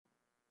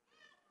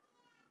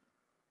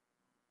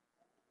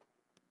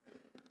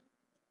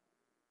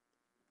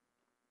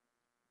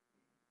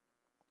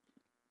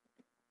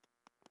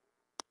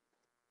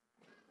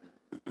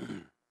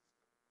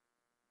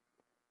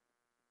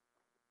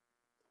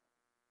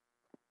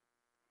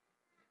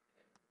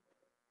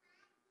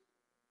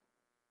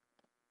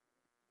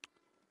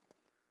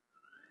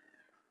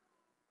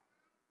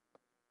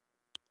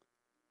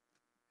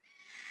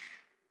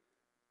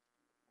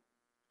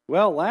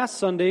Well, last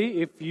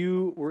Sunday, if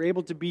you were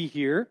able to be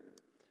here,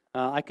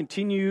 I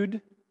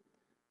continued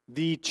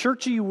the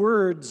Churchy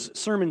Words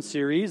sermon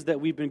series that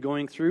we've been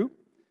going through.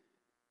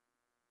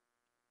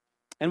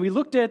 And we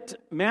looked at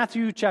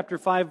Matthew chapter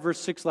 5, verse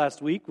 6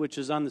 last week, which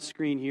is on the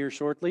screen here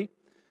shortly.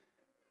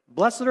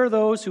 Blessed are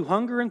those who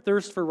hunger and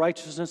thirst for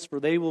righteousness, for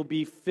they will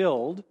be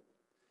filled.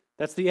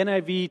 That's the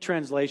NIV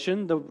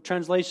translation, the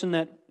translation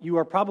that you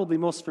are probably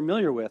most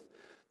familiar with.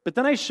 But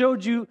then I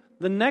showed you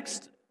the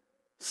next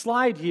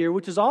slide here,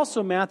 which is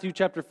also Matthew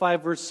chapter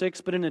 5, verse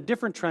 6, but in a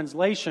different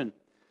translation.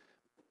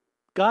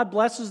 God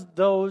blesses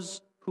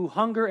those who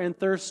hunger and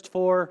thirst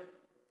for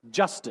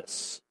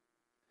justice.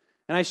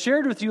 And I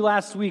shared with you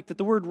last week that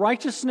the word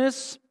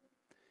righteousness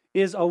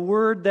is a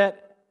word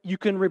that you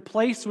can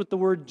replace with the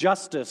word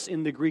justice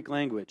in the Greek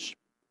language.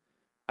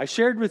 I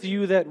shared with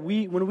you that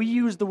when we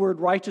use the word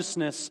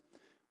righteousness,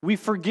 we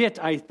forget,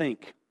 I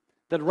think,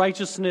 that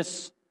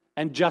righteousness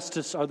and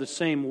justice are the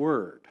same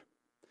word,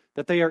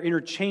 that they are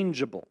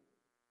interchangeable.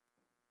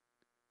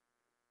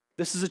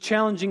 This is a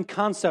challenging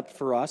concept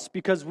for us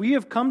because we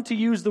have come to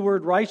use the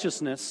word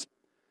righteousness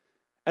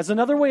as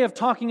another way of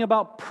talking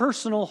about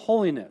personal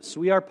holiness.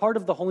 We are part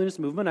of the holiness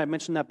movement. I've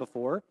mentioned that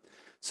before.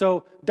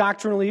 So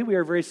doctrinally, we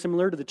are very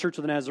similar to the Church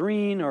of the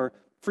Nazarene or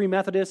Free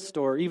Methodist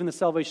or even the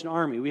Salvation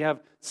Army. We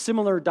have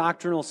similar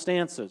doctrinal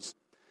stances.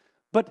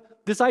 But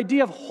this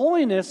idea of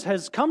holiness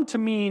has come to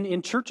mean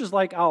in churches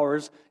like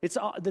ours,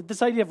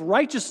 this idea of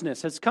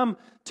righteousness has come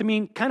to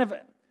mean kind of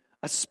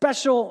a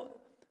special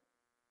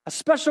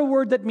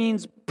word that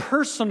means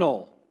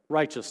personal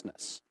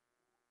righteousness.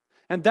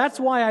 And that's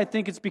why I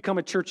think it's become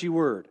a churchy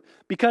word,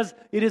 because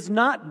it is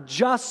not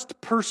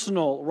just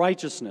personal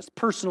righteousness,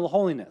 personal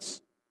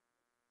holiness.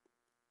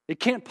 It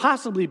can't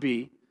possibly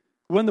be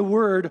when the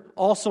word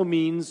also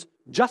means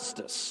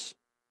justice.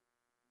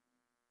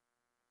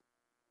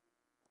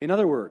 In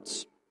other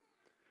words,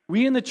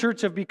 we in the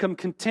church have become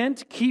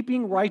content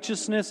keeping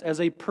righteousness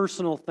as a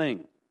personal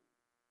thing.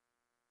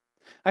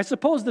 I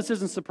suppose this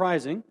isn't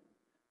surprising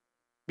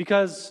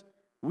because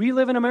we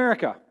live in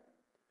America,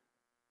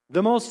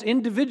 the most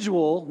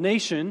individual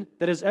nation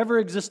that has ever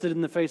existed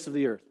in the face of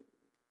the earth.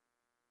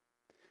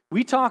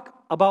 We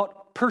talk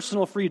about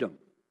personal freedom,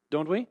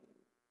 don't we?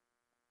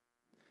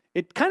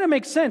 It kind of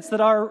makes sense that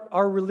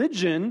our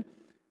religion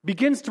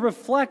begins to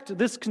reflect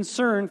this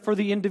concern for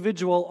the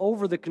individual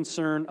over the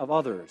concern of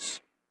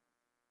others.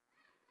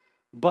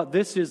 But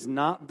this is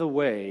not the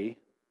way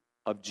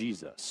of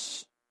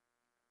Jesus.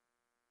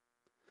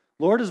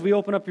 Lord, as we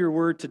open up your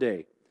word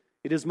today,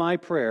 it is my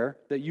prayer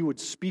that you would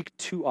speak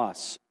to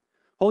us.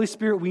 Holy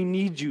Spirit, we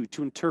need you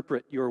to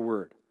interpret your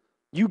word.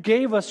 You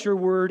gave us your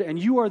word, and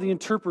you are the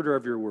interpreter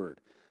of your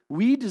word.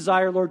 We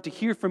desire, Lord, to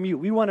hear from you.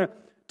 We want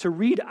to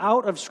read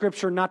out of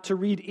Scripture, not to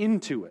read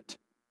into it.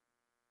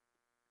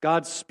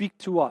 God, speak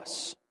to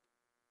us.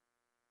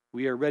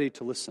 We are ready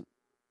to listen.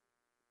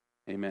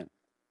 Amen.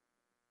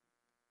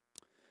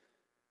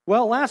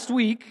 Well, last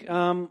week,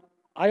 I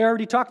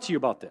already talked to you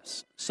about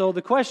this. So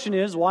the question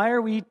is, why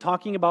are we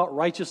talking about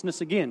righteousness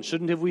again?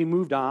 Shouldn't have we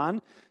moved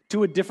on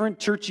to a different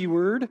churchy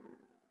word?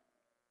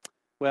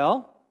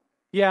 Well,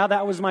 yeah,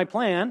 that was my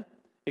plan,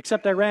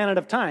 except I ran out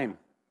of time.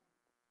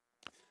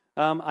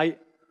 And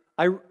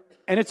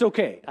it's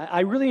okay.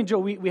 I really enjoy.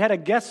 We had a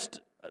guest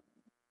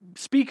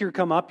speaker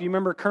come up. You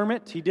remember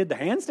Kermit? He did the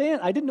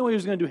handstand. I didn't know he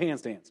was going to do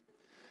handstands.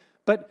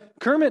 But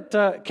Kermit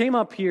came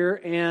up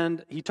here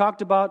and he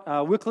talked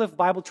about Wycliffe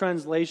Bible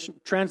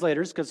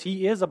translators, because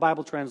he is a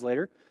Bible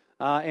translator,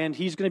 and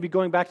he's going to be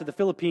going back to the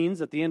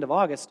Philippines at the end of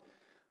August.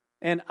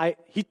 And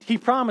he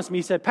promised me,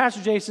 he said,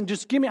 Pastor Jason,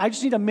 I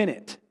just need a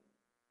minute.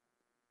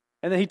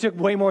 And then he took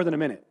way more than a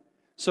minute.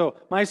 So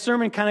my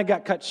sermon kind of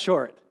got cut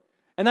short.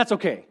 And that's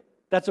okay.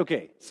 That's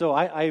okay. So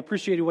I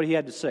appreciated what he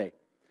had to say.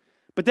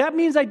 But that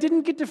means I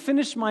didn't get to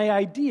finish my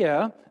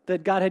idea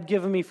that God had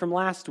given me from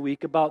last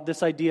week about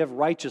this idea of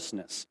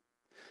righteousness.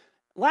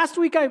 Last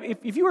week,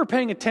 if you were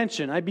paying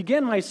attention, I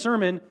began my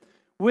sermon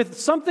with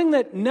something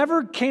that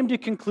never came to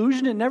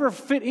conclusion. It never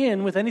fit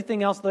in with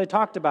anything else that I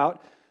talked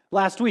about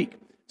last week.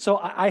 So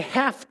I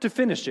have to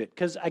finish it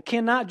because I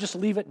cannot just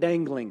leave it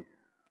dangling,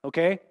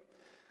 okay?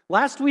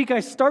 Last week, I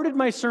started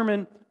my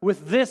sermon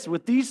with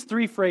these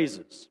three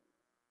phrases.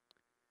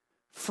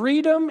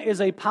 Freedom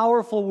is a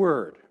powerful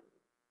word.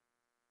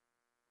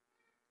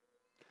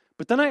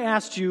 But then I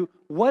asked you,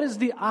 what is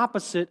the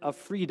opposite of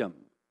freedom?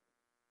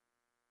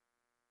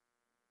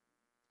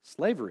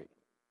 Slavery.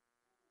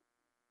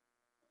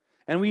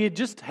 And we had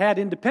just had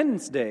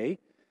Independence Day,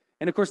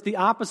 and of course the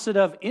opposite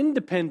of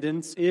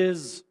independence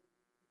is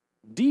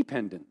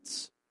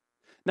dependence.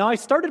 Now I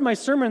started my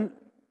sermon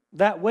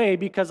that way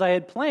because I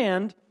had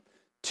planned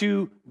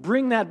to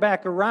bring that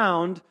back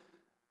around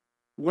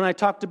when I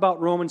talked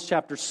about Romans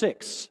chapter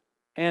 6.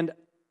 And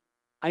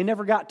I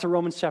never got to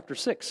Romans chapter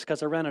 6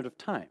 because I ran out of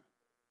time.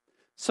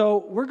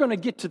 So we're going to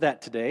get to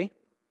that today.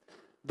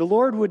 The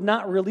Lord would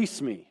not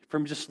release me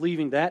from just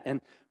leaving that, and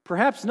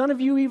perhaps none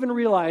of you even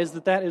realize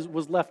that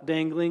was left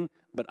dangling,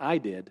 but I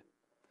did,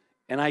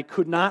 and I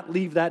could not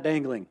leave that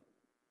dangling.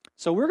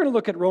 So we're going to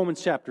look at Romans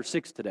chapter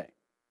 6 today.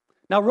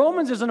 Now,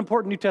 Romans is an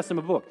important New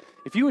Testament book.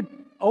 If you would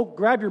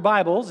grab your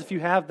Bibles, if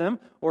you have them,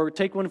 or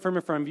take one from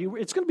in front of you,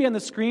 it's going to be on the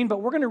screen,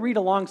 but we're going to read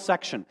a long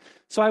section.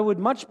 So I would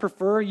much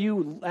prefer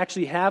you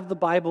actually have the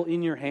Bible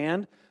in your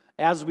hand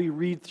as we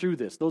read through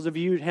this. Those of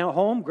you at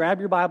home, grab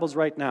your Bibles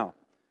right now.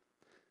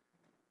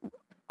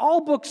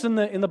 All books in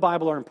the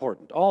Bible are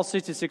important. All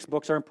 66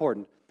 books are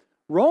important.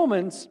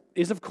 Romans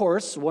is, of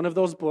course, one of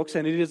those books,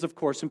 and it is, of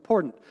course,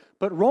 important.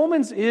 But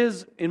Romans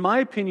is, in my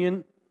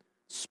opinion,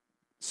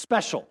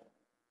 special.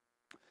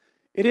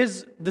 It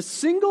is the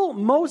single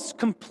most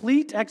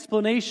complete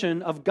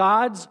explanation of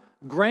God's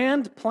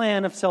grand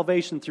plan of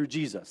salvation through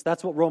Jesus.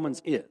 That's what Romans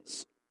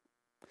is.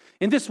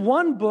 In this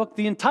one book,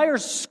 the entire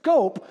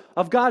scope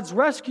of God's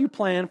rescue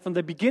plan from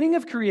the beginning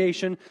of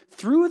creation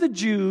through the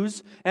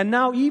Jews and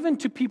now even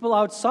to people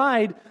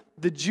outside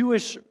the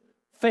Jewish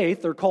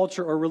faith or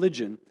culture or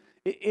religion,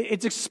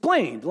 it's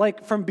explained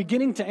like from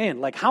beginning to end,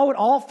 like how it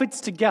all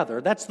fits together.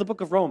 That's the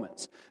book of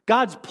Romans.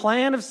 God's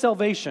plan of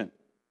salvation.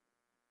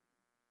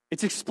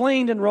 It's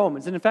explained in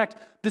Romans. And in fact,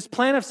 this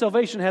plan of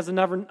salvation has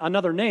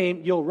another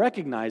name. You'll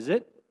recognize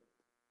it.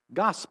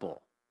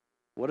 Gospel.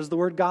 What does the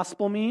word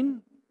gospel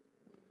mean?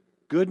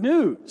 Good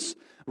news.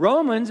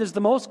 Romans is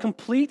the most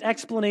complete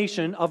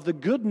explanation of the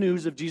good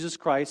news of Jesus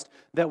Christ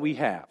that we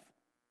have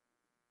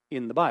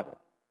in the Bible.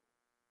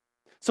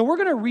 So we're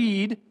going to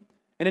read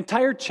an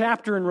entire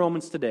chapter in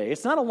Romans today.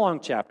 It's not a long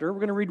chapter. We're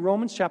going to read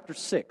Romans chapter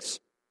 6.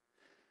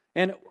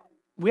 And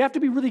we have to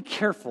be really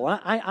careful.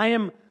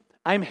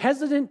 I'm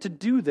hesitant to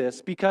do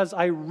this because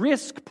I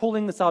risk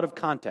pulling this out of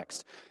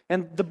context.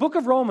 And the book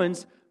of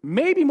Romans,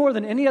 maybe more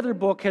than any other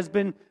book,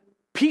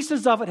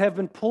 pieces of it have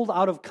been pulled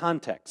out of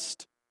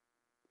context.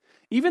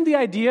 Even the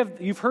idea of,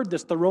 you've heard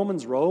this, the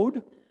Romans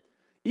road,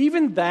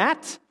 even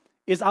that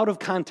is out of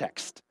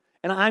context.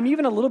 And I'm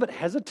even a little bit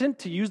hesitant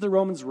to use the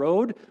Romans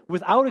road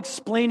without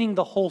explaining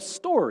the whole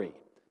story.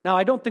 Now,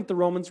 I don't think the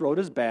Romans road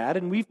is bad,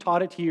 and we've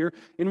taught it here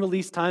in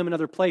Release Time and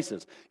other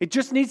places. It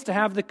just needs to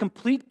have the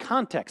complete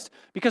context,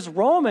 because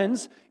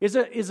Romans is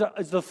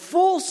the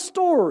full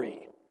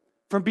story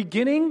from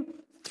beginning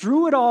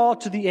through it all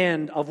to the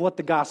end of what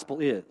the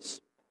gospel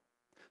is.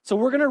 So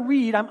we're going to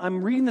read,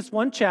 I'm reading this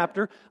one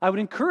chapter. I would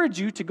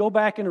encourage you to go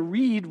back and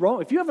read,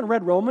 if you haven't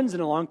read Romans in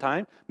a long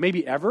time,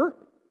 maybe ever,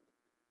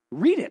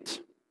 read it.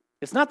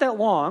 It's not that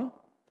long.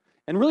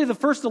 And really the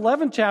first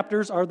 11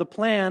 chapters are the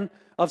plan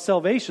of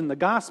salvation, the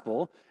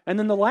gospel. And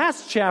then the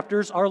last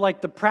chapters are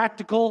like the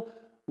practical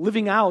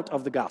living out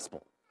of the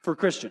gospel for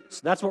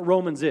Christians. That's what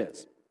Romans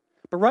is.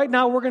 But right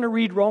now we're going to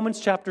read Romans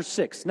chapter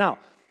 6. Now,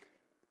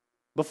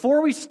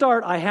 before we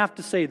start, I have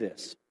to say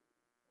this.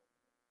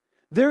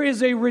 There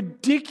is a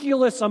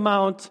ridiculous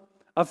amount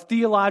of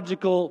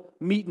theological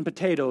meat and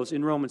potatoes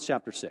in Romans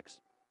chapter 6.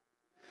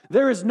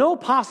 There is no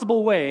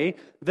possible way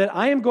that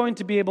I am going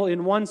to be able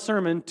in one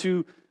sermon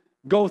to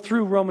go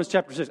through Romans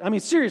chapter 6. I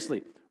mean,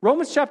 seriously,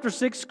 Romans chapter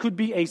 6 could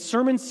be a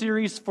sermon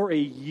series for a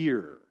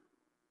year.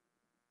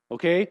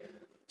 Okay?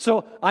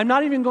 So I'm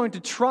not even going to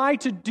try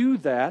to do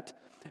that.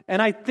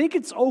 And I think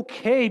it's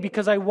okay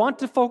because I want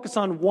to focus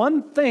on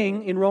one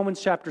thing in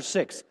Romans chapter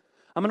 6.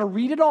 I'm going to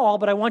read it all,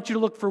 but I want you to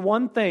look for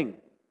one thing.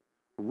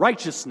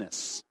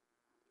 Righteousness.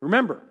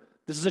 Remember,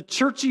 this is a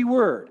churchy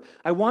word.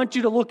 I want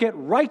you to look at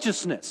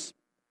righteousness.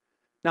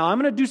 Now, I'm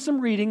going to do some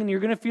reading, and you're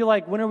going to feel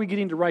like, when are we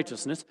getting to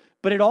righteousness?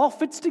 But it all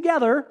fits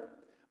together.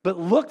 But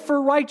look for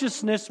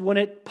righteousness when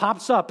it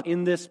pops up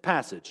in this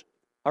passage.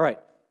 All right,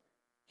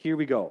 here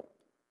we go.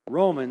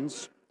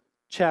 Romans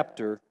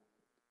chapter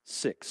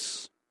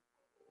 6.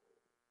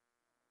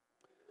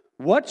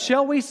 What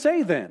shall we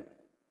say then?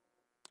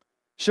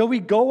 Shall we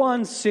go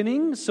on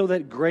sinning so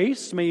that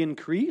grace may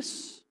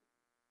increase?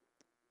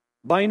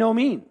 By no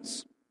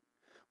means.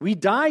 We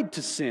died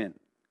to sin.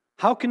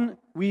 How can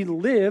we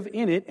live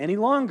in it any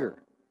longer?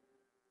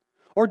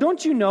 Or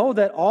don't you know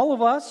that all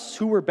of us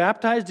who were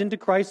baptized into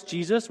Christ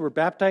Jesus were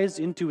baptized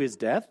into his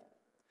death?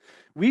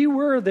 We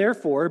were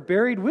therefore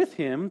buried with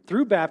him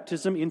through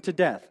baptism into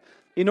death,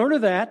 in order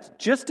that,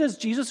 just as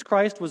Jesus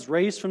Christ was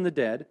raised from the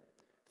dead,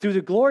 through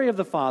the glory of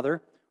the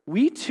Father,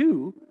 we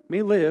too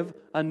may live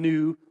a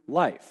new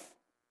life.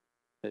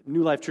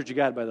 New Life Church of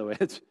God, by the way,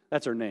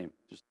 that's our name.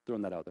 Just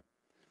throwing that out there.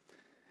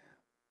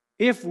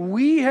 If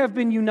we have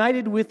been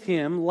united with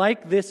him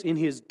like this in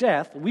his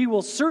death, we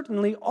will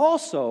certainly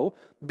also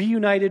be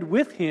united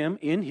with him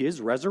in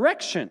his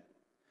resurrection.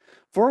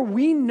 For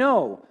we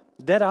know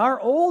that our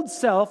old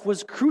self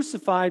was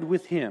crucified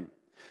with him,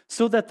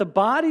 so that the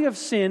body of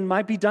sin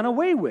might be done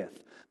away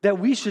with, that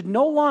we should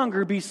no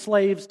longer be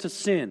slaves to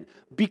sin,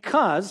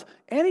 because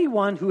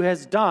anyone who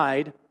has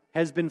died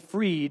has been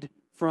freed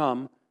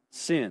from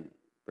sin.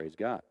 Praise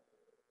God.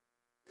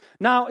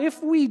 Now,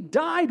 if we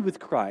died with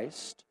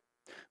Christ,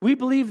 we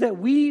believe that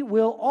we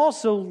will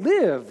also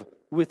live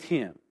with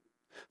him.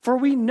 For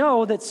we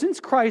know that since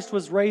Christ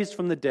was raised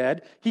from the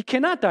dead, he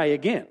cannot die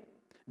again.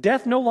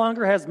 Death no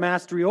longer has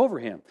mastery over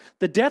him.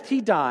 The death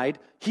he died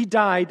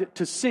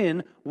to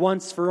sin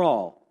once for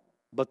all.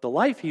 But the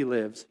life he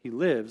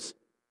lives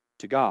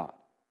to God.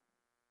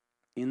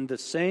 In the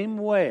same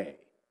way,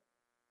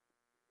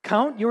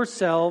 Count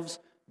yourselves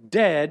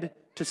dead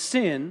to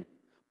sin,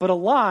 but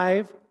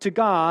alive to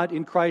God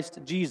in Christ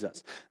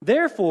Jesus.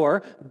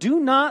 Therefore, do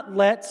not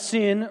let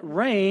sin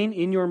reign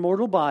in your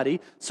mortal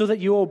body so that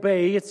you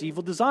obey its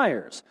evil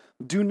desires.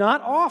 Do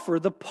not offer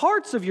the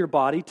parts of your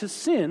body to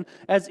sin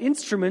as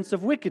instruments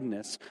of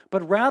wickedness,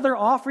 but rather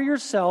offer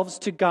yourselves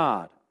to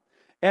God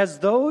as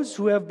those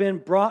who have been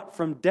brought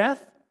from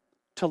death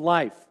to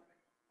life,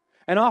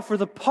 and offer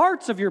the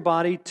parts of your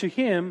body to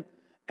Him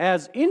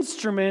as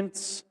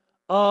instruments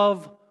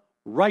of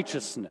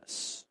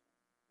righteousness.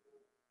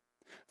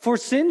 For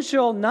sin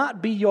shall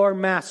not be your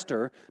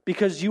master,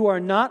 because you are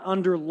not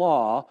under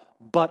law,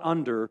 but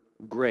under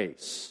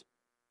grace.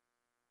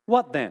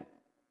 What then?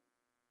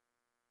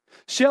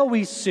 Shall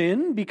we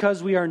sin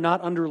because we are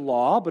not under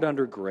law, but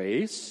under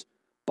grace?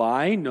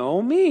 By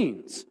no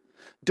means.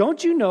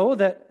 Don't you know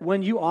that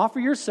when you offer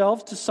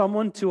yourselves to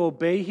someone to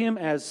obey him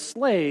as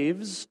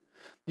slaves,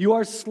 you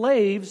are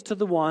slaves to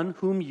the one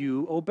whom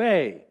you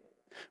obey,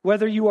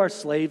 whether you are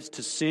slaves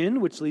to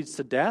sin, which leads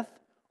to death,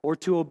 or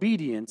to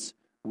obedience,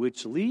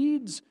 which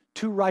leads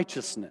to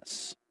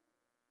righteousness.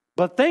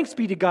 But thanks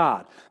be to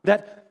God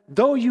that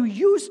though you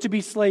used to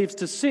be slaves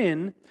to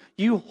sin,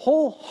 you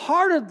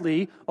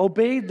wholeheartedly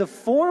obeyed the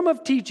form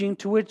of teaching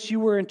to which you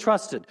were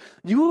entrusted.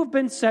 You have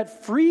been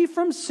set free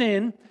from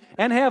sin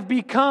and have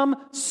become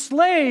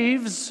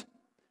slaves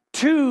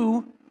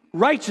to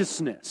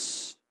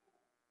righteousness.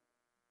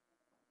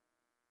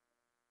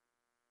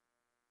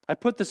 I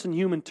put this in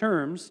human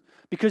terms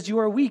because you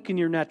are weak in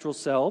your natural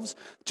selves,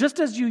 just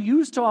as you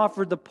used to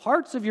offer the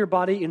parts of your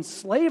body in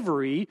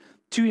slavery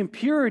to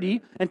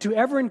impurity and to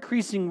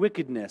ever-increasing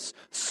wickedness.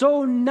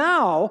 So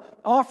now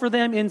offer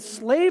them in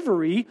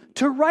slavery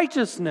to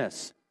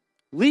righteousness,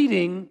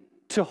 leading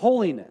to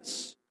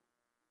holiness.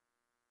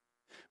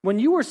 When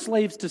you were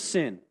slaves to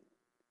sin,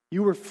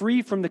 you were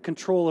free from the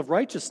control of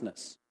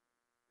righteousness.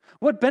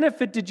 What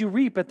benefit did you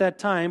reap at that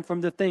time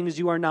from the things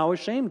you are now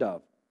ashamed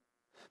of?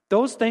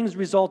 Those things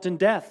result in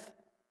death.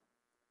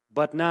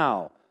 But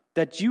now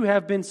that you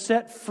have been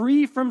set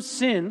free from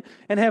sin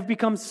and have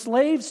become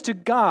slaves to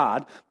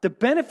God, the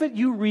benefit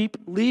you reap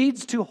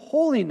leads to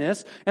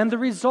holiness, and the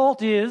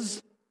result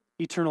is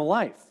eternal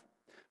life.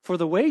 For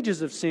the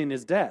wages of sin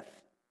is death,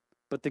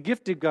 but the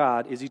gift of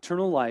God is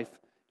eternal life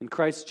in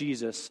Christ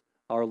Jesus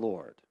our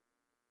Lord.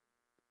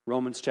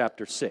 Romans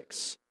chapter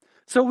 6.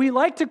 So we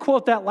like to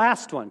quote that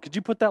last one. Could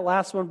you put that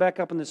last one back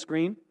up on the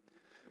screen?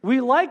 We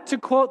like to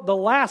quote the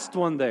last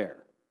one there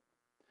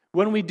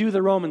when we do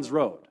the Romans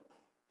road.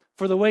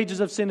 For the wages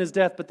of sin is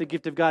death, but the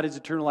gift of God is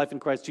eternal life in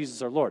Christ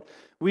Jesus our Lord.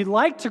 We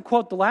like to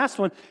quote the last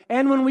one,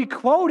 and when we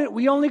quote it,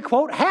 we only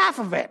quote half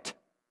of it.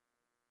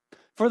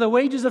 For the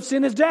wages of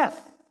sin is death.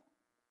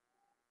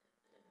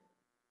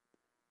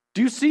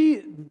 Do you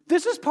see?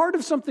 This is part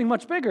of something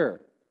much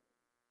bigger.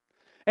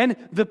 And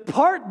the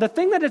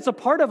thing that it's a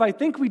part of, I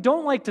think we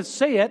don't like to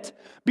say it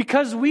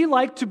because we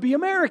like to be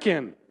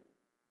American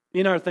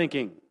in our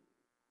thinking.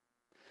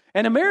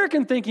 And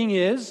American thinking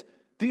is,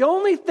 the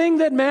only thing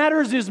that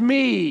matters is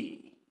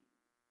me.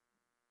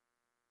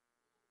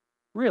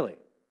 Really.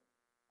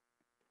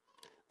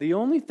 The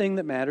only thing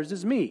that matters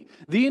is me.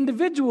 The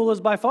individual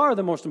is by far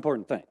the most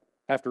important thing,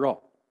 after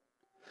all.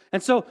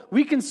 And so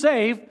we can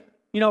say,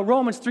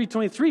 Romans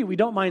 3:23, we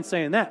don't mind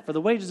saying that. For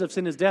the wages of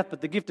sin is death,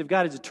 but the gift of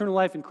God is eternal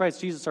life in Christ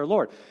Jesus our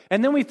Lord.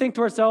 And then we think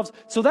to ourselves,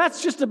 so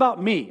that's just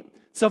about me.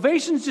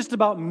 Salvation is just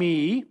about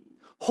me.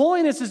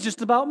 Holiness is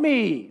just about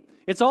me.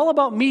 It's all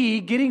about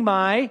me getting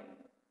my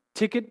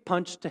ticket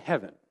punched to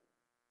heaven.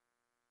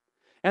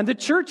 And the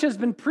church has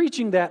been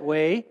preaching that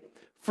way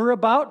for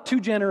about 2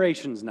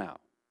 generations now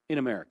in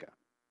America.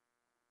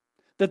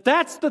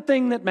 That's the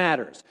thing that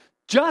matters.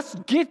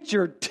 Just get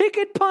your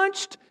ticket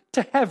punched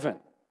to heaven.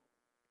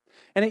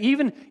 And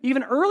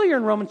even earlier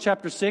in Romans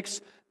chapter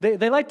 6, a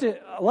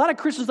lot of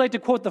Christians like to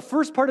quote the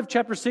first part of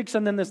chapter 6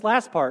 and then this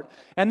last part,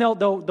 and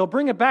they'll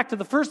bring it back to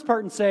the first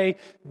part and say,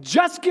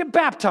 just get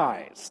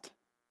baptized.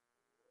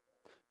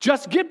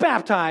 Just get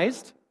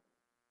baptized,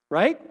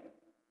 right?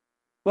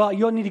 Well,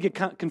 you'll need to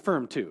get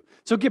confirmed too.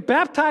 So get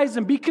baptized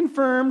and be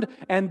confirmed,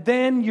 and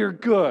then you're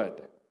good.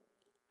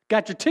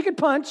 Got your ticket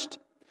punched,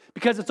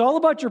 because it's all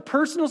about your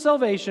personal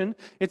salvation.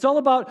 It's all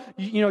about,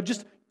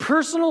 just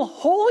personal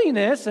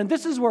holiness, and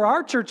this is where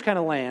our church kind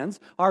of lands,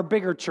 our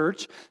bigger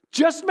church.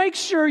 Just make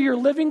sure you're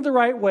living the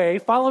right way,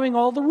 following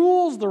all the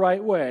rules the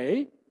right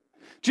way.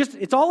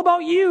 It's all about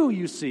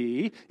you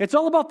see. It's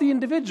all about the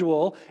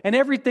individual, and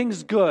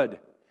everything's good.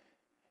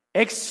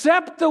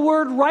 Except the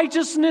word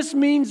righteousness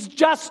means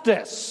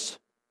justice.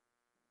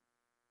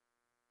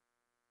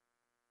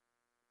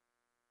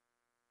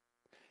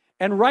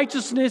 And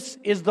righteousness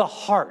is the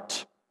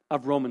heart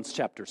of Romans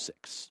chapter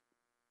 6.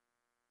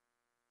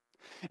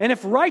 And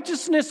if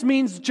righteousness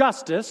means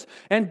justice,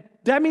 and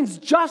that means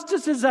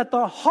justice is at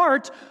the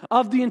heart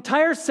of the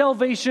entire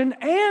salvation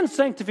and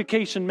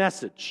sanctification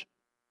message.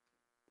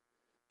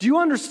 Do you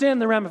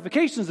understand the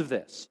ramifications of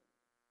this?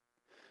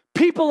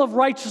 People of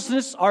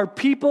righteousness are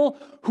people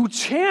who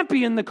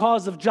champion the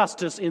cause of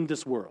justice in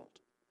this world.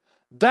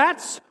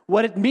 That's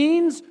what it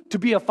means to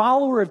be a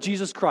follower of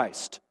Jesus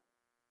Christ.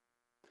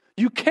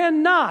 You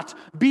cannot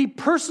be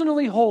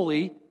personally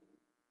holy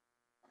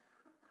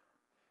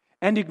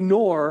and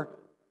ignore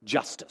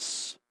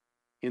justice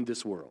in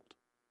this world.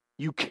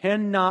 You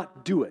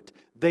cannot do it.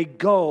 They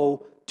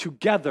go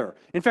together.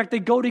 In fact, they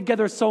go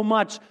together so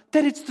much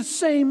that it's the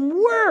same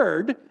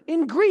word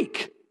in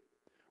Greek.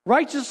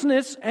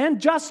 Righteousness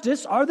and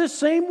justice are the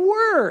same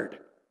word.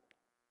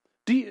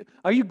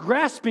 Are you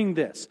grasping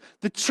this?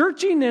 The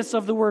churchiness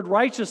of the word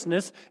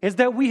righteousness is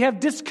that we have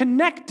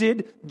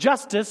disconnected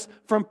justice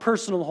from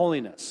personal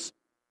holiness.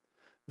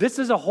 This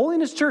is a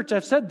holiness church,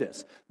 I've said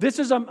this. This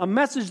is a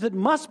message that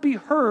must be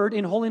heard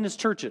in holiness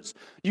churches.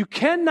 You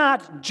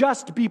cannot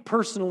just be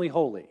personally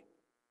holy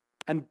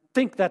and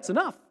think that's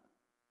enough.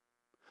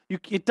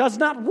 It does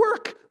not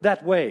work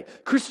that way.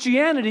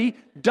 Christianity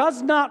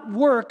does not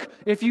work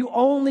if you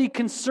only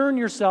concern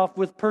yourself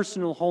with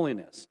personal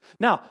holiness.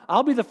 Now,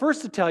 I'll be the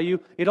first to tell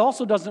you, it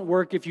also doesn't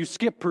work if you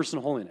skip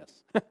personal holiness,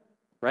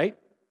 right?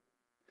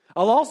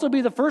 I'll also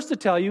be the first to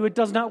tell you it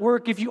does not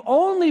work if you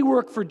only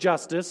work for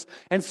justice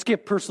and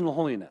skip personal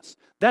holiness.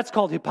 That's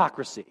called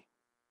hypocrisy,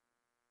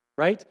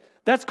 right?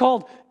 That's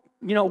called,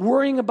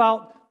 worrying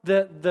about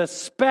the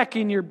speck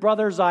in your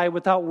brother's eye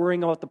without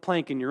worrying about the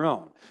plank in your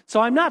own. So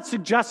I'm not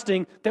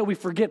suggesting that we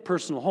forget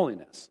personal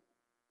holiness.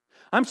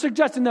 I'm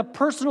suggesting that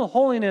personal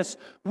holiness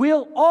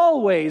will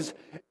always,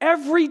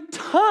 every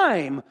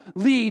time,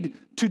 lead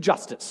to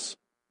justice.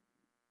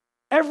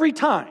 Every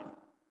time.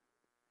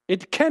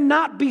 It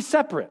cannot be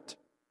separate.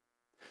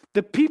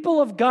 The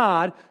people of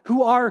God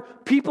who are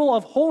people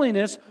of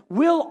holiness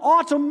will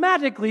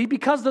automatically,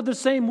 because of the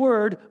same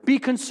word, be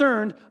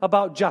concerned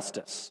about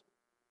justice.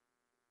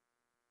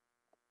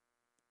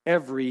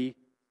 Every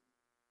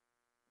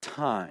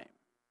time.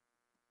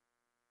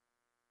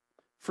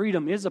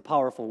 Freedom is a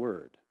powerful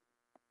word.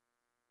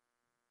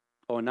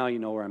 Oh, now you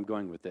know where I'm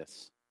going with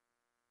this.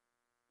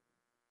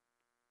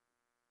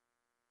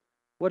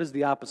 What is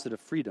the opposite of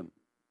freedom?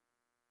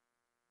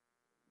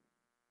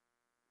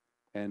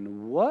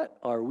 And what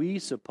are we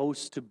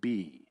supposed to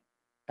be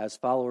as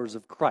followers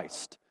of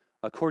Christ,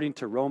 according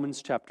to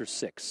Romans chapter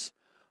 6?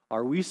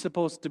 Are we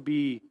supposed to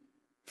be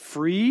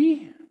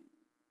free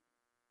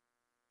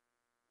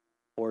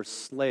or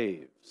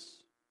slaves?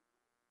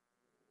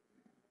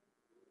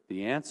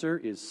 The answer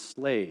is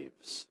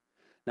slaves.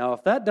 Now,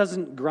 if that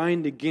doesn't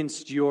grind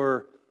against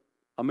your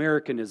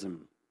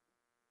Americanism,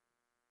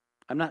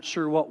 I'm not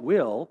sure what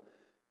will.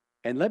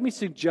 And let me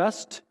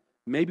suggest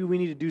maybe we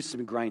need to do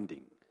some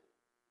grinding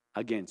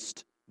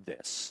against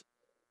this.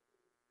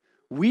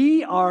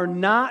 We are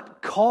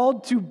not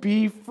called to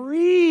be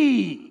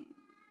free.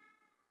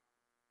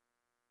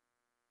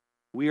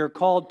 We are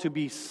called to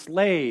be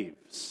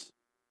slaves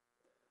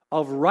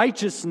of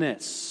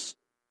righteousness.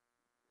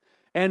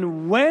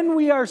 And when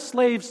we are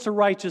slaves to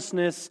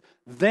righteousness,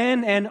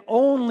 then and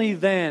only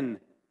then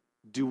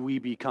do we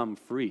become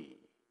free.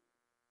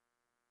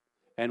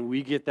 And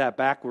we get that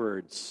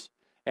backwards.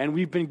 And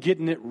we've been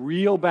getting it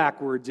real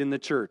backwards in the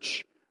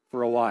church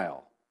for a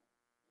while.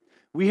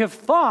 We have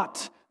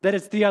thought that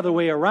it's the other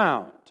way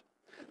around.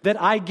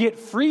 That I get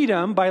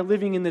freedom by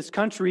living in this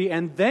country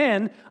and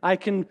then I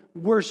can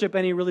worship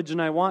any religion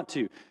I want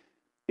to.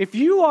 If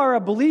you are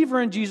a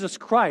believer in Jesus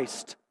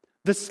Christ,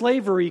 the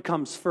slavery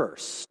comes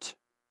first,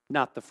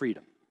 not the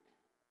freedom.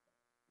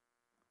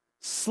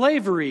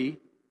 Slavery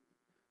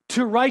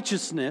to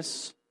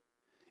righteousness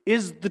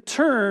is the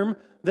term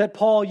that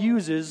Paul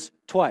uses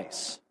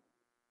twice.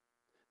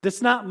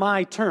 That's not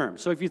my term.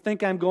 So if you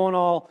think I'm going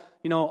all,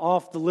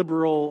 off the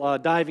liberal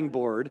diving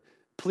board,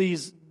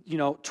 please,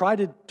 try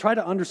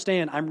to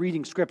understand I'm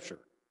reading Scripture.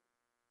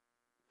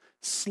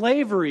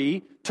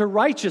 Slavery to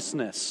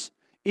righteousness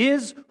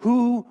is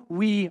who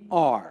we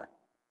are.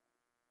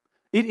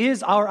 It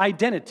is our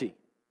identity.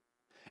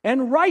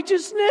 And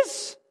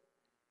righteousness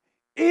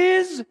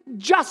is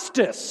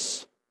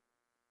justice.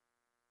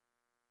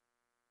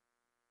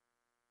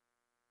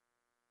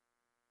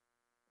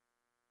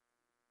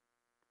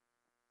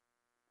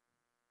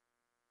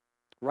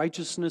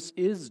 Righteousness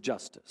is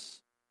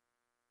justice.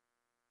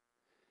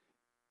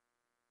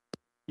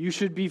 You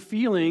should be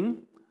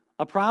feeling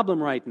a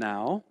problem right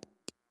now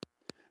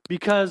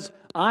because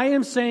I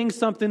am saying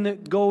something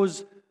that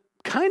goes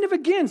kind of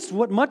against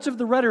what much of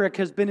the rhetoric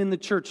has been in the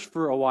church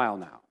for a while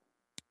now.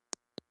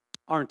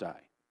 Aren't I?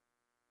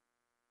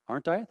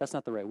 Aren't I? That's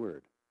not the right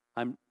word.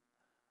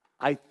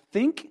 I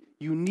think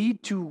you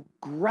need to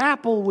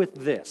grapple with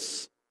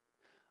this.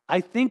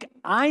 I think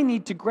I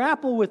need to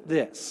grapple with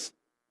this.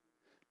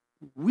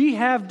 We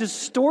have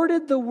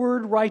distorted the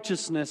word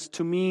righteousness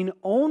to mean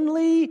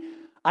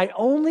I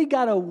only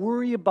got to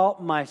worry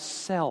about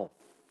myself.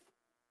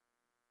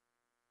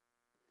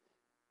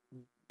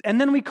 And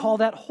then we call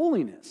that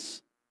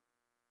holiness.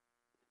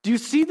 Do you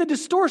see the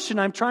distortion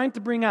I'm trying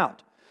to bring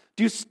out?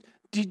 Do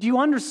you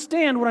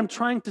understand what I'm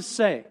trying to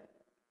say?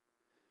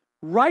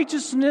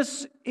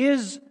 Righteousness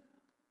is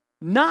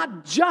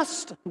not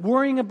just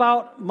worrying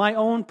about my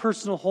own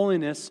personal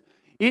holiness.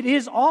 It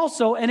is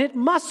also, and it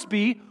must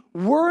be,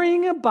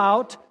 worrying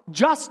about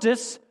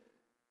justice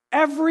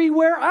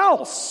everywhere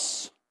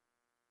else.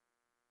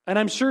 And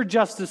I'm sure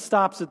justice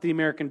stops at the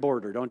American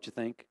border, don't you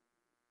think?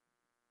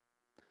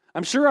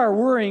 I'm sure our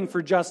worrying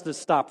for justice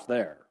stops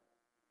there,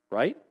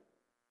 right?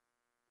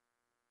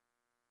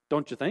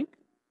 Don't you think?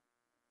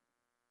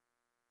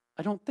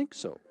 I don't think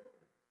so.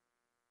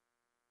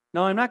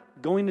 Now, I'm not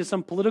going to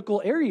some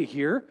political area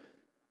here.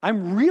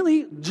 I'm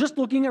really just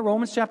looking at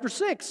Romans chapter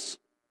 6.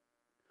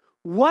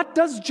 What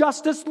does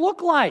justice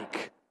look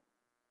like?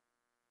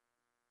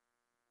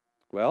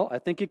 Well, I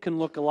think it can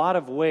look a lot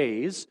of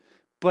ways,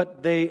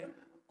 but they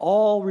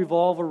all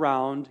revolve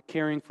around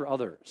caring for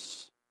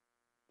others.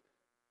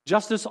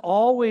 Justice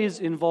always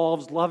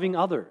involves loving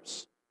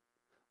others.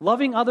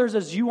 Loving others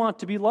as you want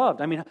to be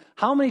loved. I mean,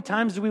 how many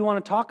times do we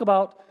want to talk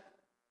about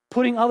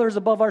putting others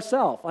above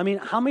ourselves? I mean,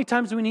 how many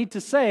times do we need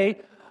to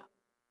say,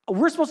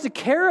 we're supposed to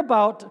care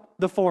about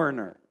the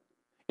foreigner?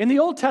 In the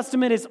Old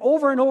Testament, it's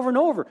over and over and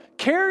over.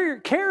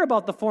 Care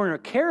about the foreigner.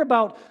 Care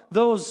about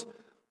those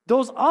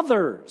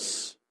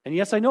others. And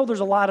yes, I know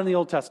there's a lot in the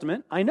Old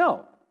Testament. I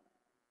know.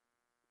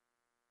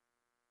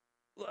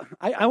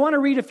 I want to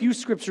read a few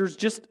scriptures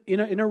just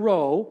in a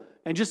row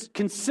and just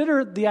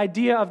consider the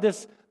idea of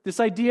this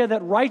idea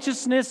that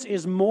righteousness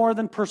is more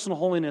than personal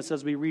holiness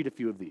as we read a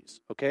few of these,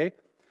 okay?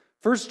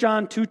 1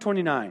 John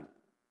 2:29.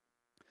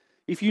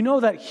 If you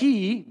know that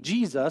He,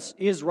 Jesus,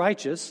 is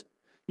righteous,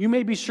 you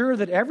may be sure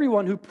that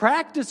everyone who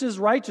practices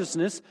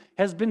righteousness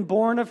has been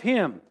born of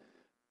Him.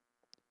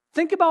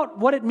 Think about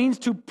what it means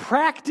to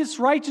practice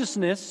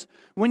righteousness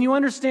when you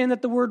understand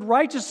that the word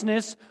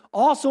righteousness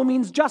also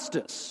means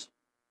justice.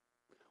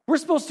 We're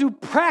supposed to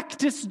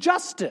practice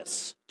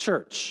justice,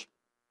 church.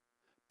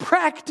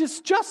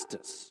 Practice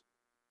justice.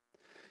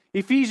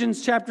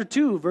 Ephesians chapter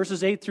 2,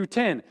 verses 8 through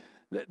 10.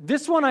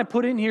 This one I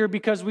put in here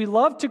because we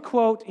love to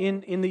quote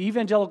in the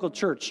evangelical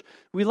church.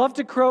 We love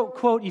to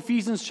quote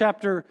Ephesians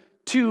chapter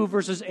 2,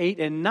 verses 8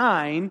 and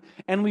 9,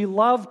 and we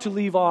love to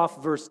leave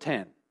off verse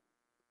 10.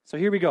 So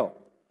here we go.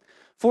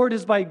 For it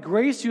is by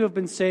grace you have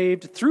been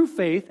saved through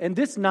faith, and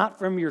this not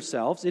from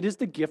yourselves. It is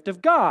the gift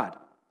of God,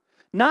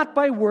 not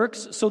by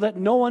works, so that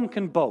no one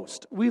can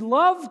boast. We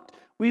love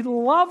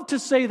to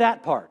say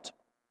that part.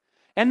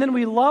 And then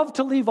we love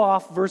to leave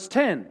off verse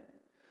 10.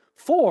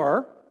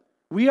 For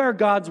we are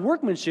God's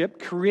workmanship,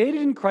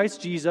 created in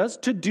Christ Jesus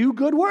to do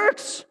good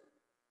works,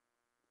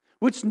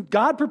 which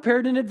God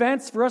prepared in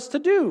advance for us to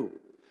do.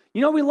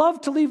 You know, we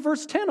love to leave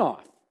verse 10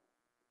 off.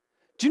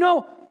 Do you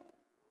know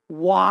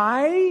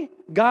why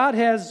God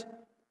has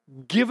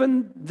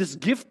given this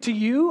gift to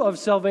you of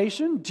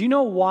salvation? Do you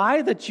know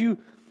why that you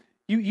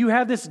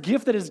have this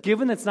gift that is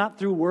given that's not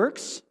through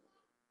works?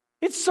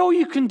 It's so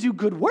you can do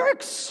good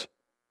works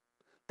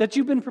that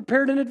you've been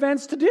prepared in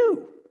advance to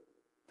do.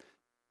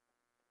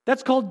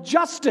 That's called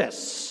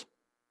justice.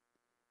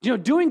 You know,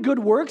 doing good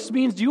works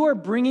means you are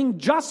bringing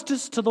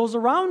justice to those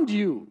around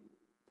you.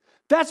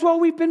 That's what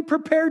we've been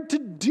prepared to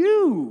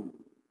do.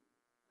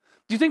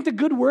 Do you think the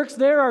good works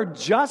there are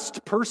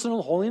just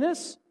personal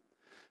holiness?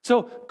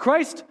 So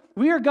Christ,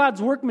 we are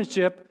God's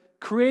workmanship,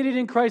 created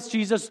in Christ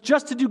Jesus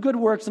just to do good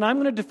works, and I'm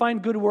going to define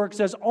good works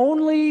as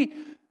only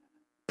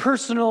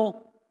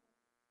personal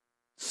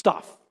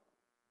stuff.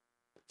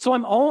 So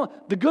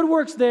the good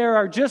works there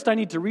are just, I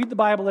need to read the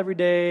Bible every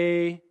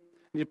day, I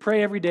need to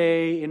pray every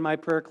day in my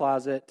prayer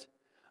closet.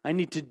 I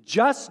need to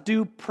just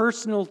do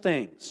personal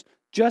things,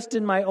 just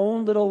in my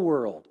own little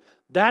world.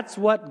 That's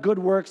what good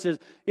works is.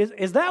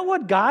 Is that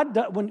what God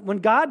does? When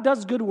God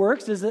does good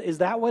works, is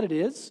that what it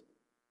is?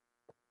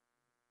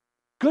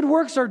 Good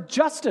works are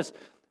justice.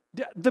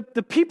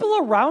 The people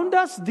around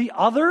us, the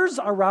others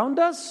around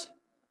us,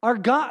 are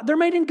God. They're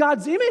made in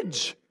God's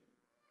image.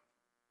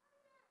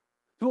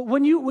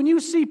 When you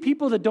see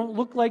people that don't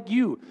look like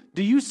you,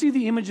 do you see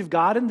the image of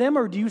God in them,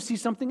 or do you see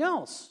something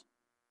else?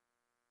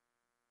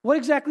 What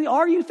exactly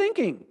are you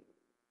thinking?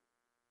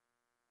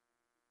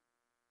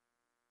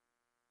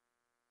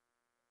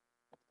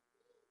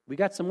 We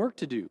got some work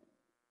to do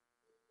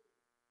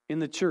in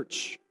the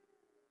church,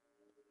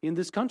 in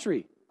this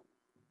country,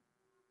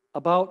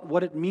 about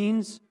what it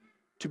means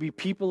to be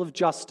people of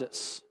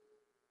justice,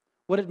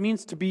 what it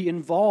means to be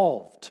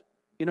involved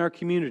in our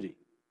community.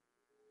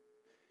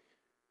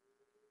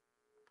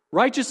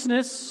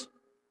 Righteousness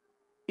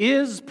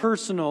is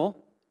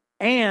personal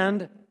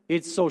and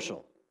it's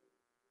social.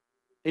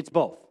 It's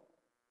both.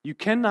 You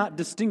cannot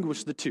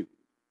distinguish the two.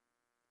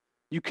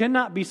 You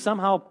cannot be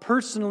somehow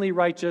personally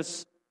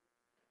righteous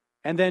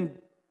and then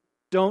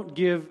don't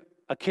give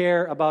a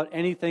care about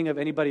anything of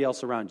anybody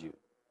else around you.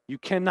 You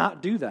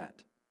cannot do that.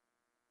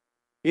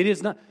 It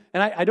is not,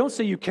 and I don't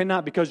say you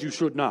cannot because you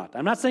should not.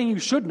 I'm not saying you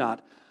should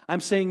not.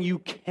 I'm saying you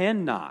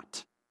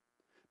cannot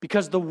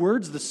because the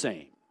word's the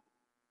same.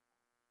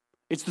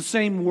 It's the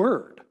same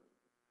word.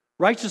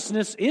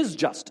 Righteousness is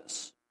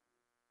justice.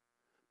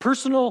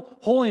 Personal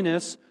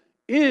holiness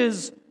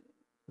is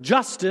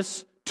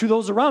justice to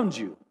those around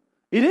you.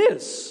 It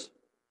is.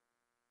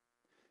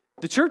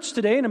 The church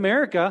today in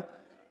America,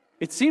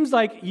 it seems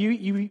like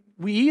we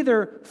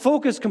either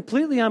focus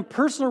completely on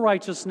personal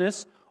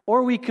righteousness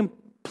or we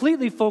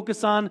completely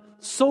focus on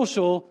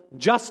social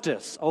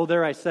justice. Oh,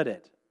 there I said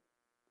it.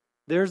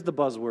 There's the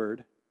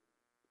buzzword.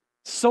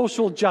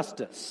 Social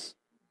justice.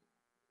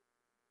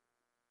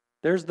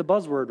 There's the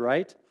buzzword,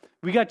 right?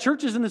 We got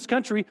churches in this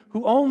country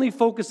who only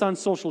focus on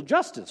social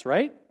justice,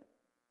 right?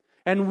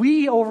 And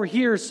we over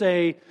here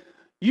say,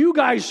 you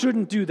guys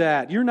shouldn't do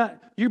that.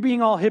 You're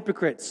being all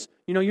hypocrites.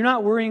 You're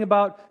not worrying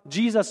about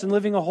Jesus and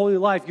living a holy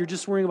life. You're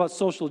just worrying about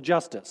social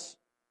justice.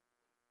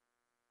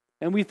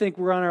 And we think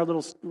we're on our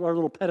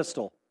little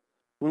pedestal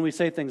when we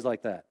say things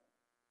like that.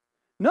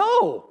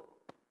 No!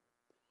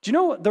 Do you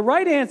know what the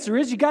right answer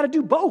is? You got to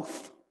do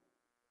both.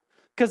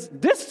 Because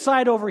this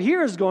side over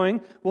here is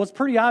going, well, it's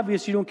pretty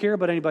obvious you don't care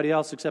about anybody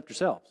else except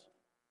yourselves.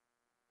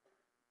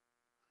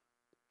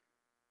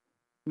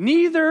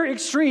 Neither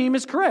extreme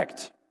is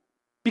correct.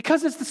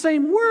 Because it's the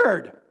same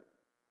word.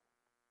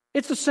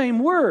 It's the same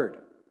word.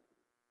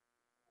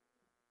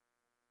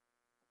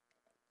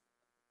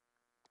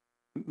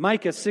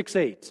 Micah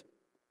 6:8,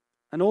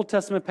 an Old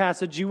Testament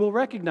passage you will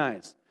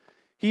recognize.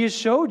 He has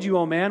showed you,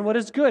 O man, what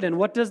is good, and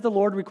what does the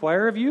Lord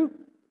require of you?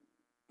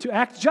 To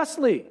act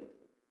justly,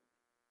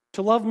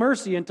 to love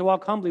mercy, and to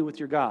walk humbly with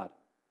your God.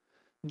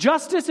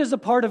 Justice is a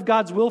part of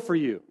God's will for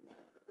you.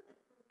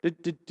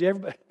 Did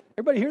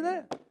everybody hear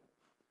that?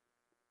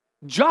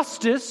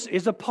 Justice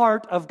is a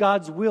part of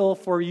God's will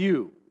for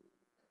you.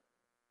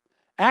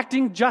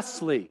 Acting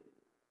justly,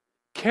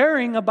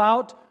 caring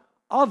about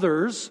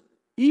others,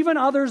 even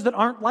others that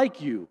aren't like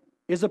you,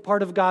 is a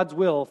part of God's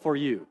will for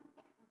you.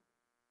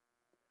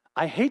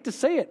 I hate to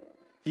say it.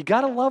 You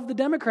got to love the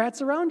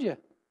Democrats around you.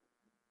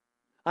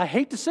 I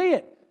hate to say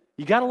it.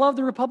 You got to love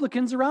the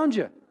Republicans around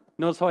you.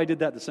 Notice how I did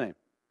that the same.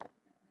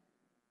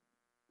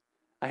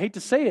 I hate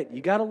to say it.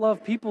 You got to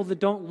love people that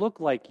don't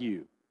look like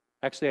you.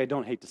 Actually, I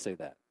don't hate to say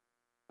that.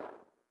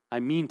 I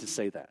mean to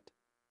say that.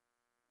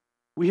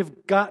 We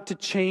have got to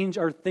change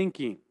our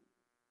thinking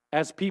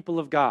as people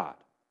of God.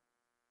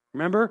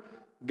 Remember?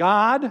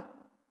 God,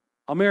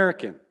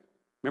 American.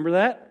 Remember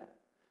that?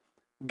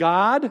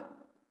 God,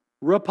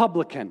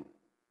 Republican.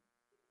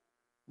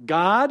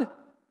 God,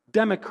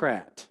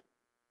 Democrat.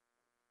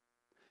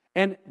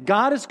 And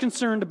God is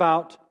concerned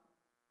about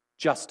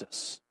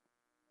justice.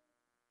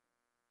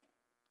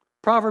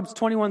 Proverbs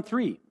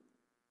 21:3.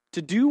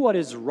 To do what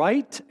is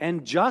right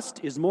and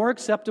just is more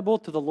acceptable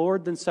to the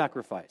Lord than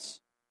sacrifice.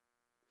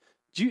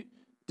 Did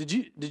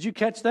you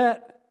catch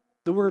that?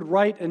 The word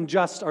right and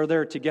just are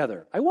there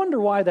together. I wonder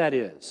why that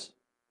is.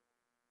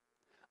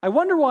 I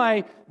wonder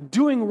why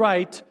doing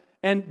right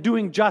and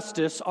doing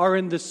justice are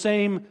in the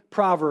same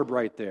proverb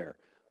right there.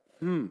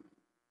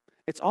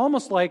 It's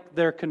almost like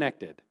they're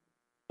connected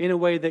in a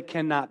way that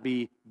cannot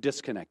be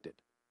disconnected.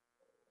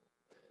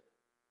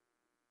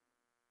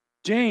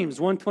 James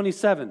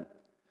 1:27.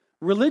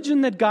 Religion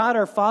that God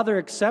our Father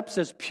accepts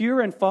as pure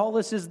and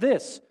faultless is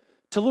this: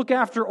 to look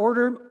after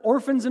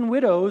orphans and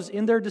widows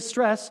in their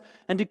distress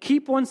and to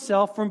keep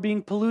oneself from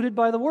being polluted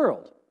by the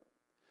world.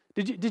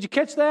 Did you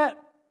catch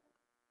that?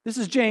 This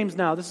is James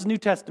now. This is New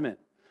Testament.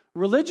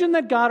 Religion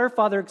that God our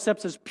Father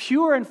accepts as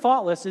pure and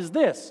faultless is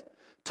this: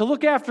 to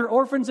look after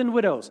orphans and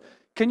widows.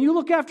 Can you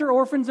look after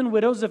orphans and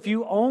widows if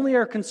you only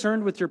are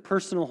concerned with your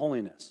personal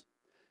holiness?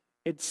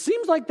 It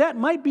seems like that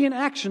might be an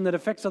action that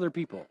affects other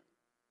people.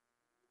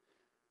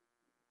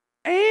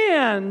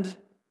 And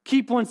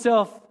keep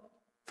oneself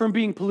from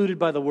being polluted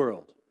by the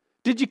world.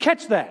 Did you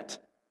catch that?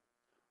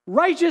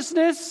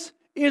 Righteousness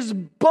is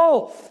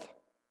both.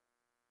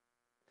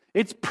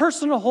 It's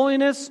personal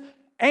holiness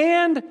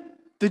and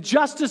the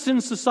justice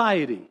in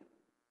society.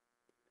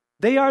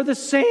 They are the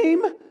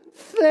same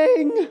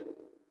thing.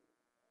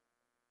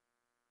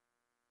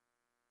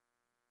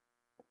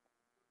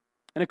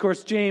 And of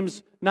course,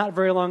 James, not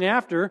very long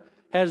after,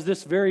 has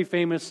this very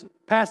famous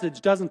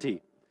passage, doesn't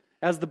he?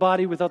 As the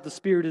body without the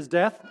spirit is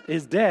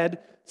dead,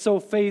 so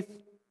faith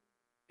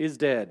is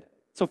dead.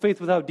 So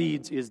faith without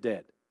deeds is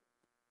dead.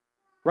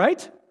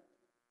 Right?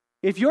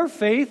 If your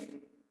faith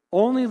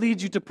only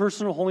leads you to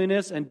personal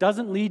holiness and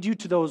doesn't lead you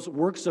to those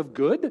works of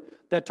good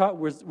that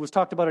was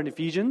talked about in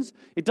Ephesians,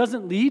 it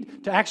doesn't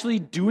lead to actually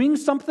doing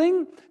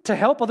something to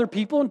help other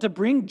people and to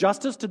bring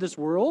justice to this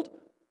world,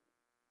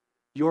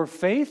 your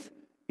faith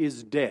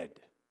is dead.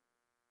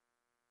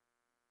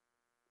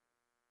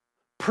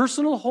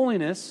 Personal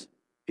holiness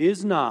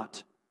is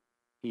not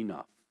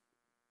enough.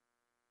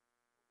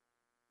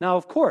 Now,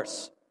 of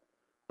course,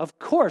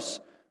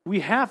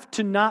 we have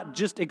to not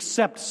just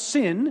accept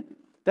sin.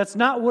 That's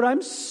not what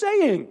I'm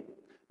saying.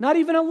 Not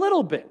even a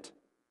little bit.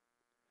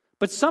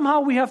 But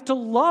somehow we have to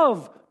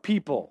love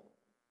people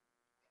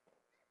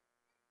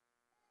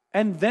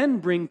and then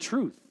bring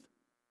truth.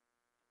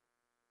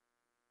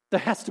 There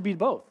has to be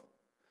both.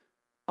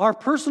 Our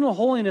personal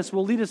holiness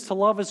will lead us to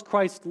love as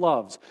Christ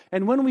loves.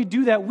 And when we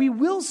do that, we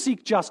will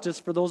seek justice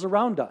for those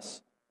around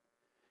us.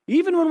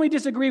 Even when we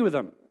disagree with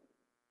them.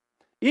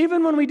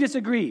 Even when we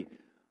disagree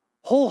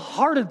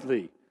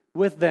wholeheartedly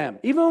with them.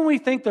 Even when we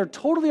think they're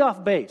totally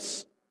off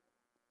base.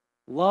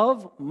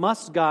 Love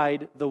must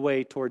guide the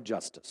way toward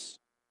justice.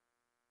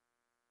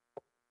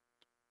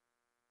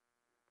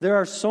 There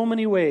are so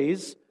many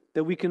ways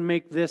that we can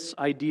make this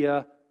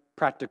idea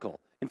practical.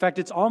 In fact,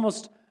 it's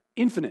almost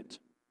infinite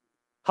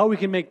how we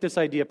can make this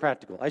idea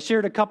practical. I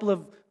shared a couple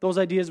of those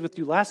ideas with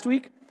you last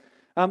week.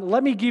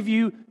 Let me give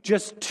you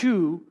just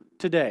two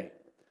today.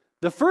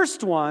 The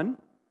first one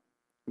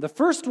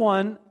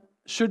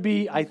should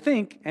be, I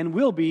think, and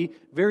will be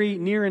very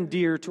near and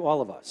dear to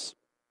all of us.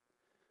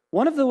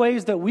 One of the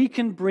ways that we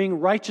can bring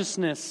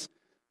righteousness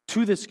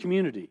to this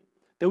community,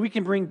 that we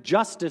can bring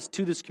justice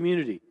to this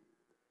community,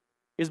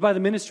 is by the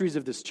ministries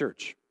of this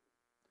church.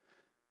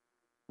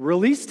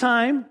 Release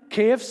Time,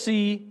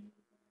 KFC,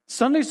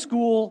 Sunday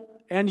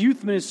school, and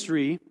youth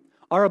ministry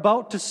are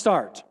about to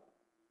start.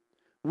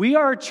 We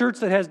are a church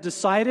that has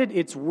decided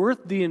it's worth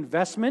the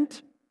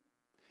investment,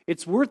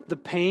 it's worth the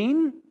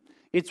pain,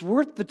 it's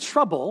worth the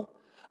trouble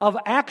of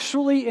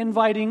actually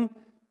inviting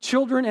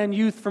children and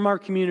youth from our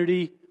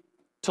community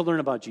to learn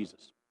about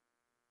Jesus.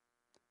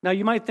 Now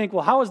you might think,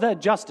 well, how is that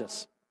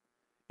justice?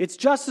 It's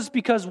justice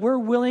because we're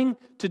willing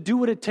to do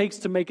what it takes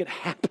to make it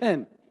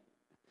happen.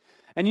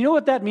 And you know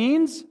what that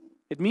means?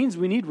 It means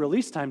we need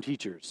release time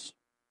teachers.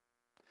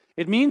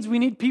 It means we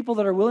need people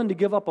that are willing to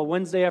give up a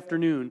Wednesday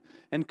afternoon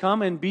and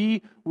come and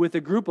be with a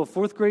group of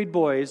fourth grade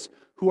boys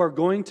who are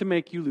going to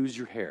make you lose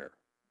your hair.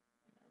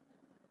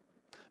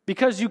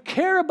 Because you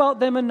care about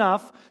them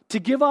enough to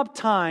give up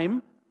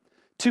time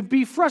to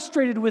be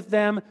frustrated with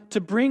them,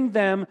 to bring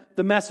them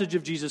the message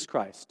of Jesus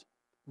Christ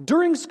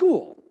during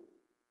school.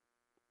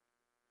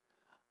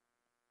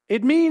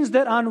 It means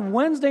that on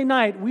Wednesday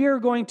night, we are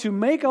going to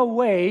make a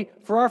way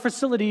for our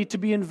facility to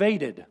be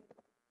invaded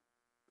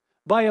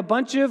by a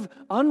bunch of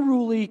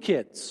unruly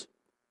kids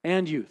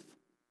and youth.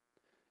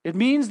 It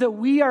means that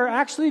we are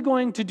actually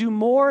going to do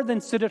more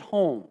than sit at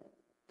home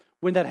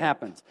when that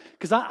happens.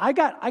 Because I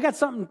got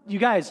something, you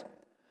guys.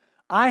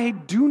 I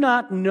do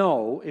not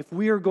know if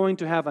we are going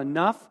to have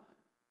enough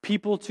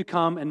people to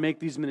come and make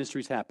these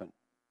ministries happen.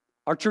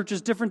 Our church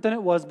is different than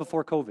it was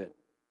before COVID.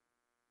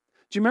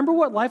 Do you remember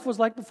what life was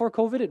like before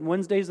COVID at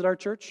Wednesdays at our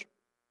church?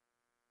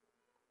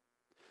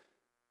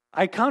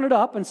 I counted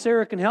up, and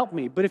Sarah can help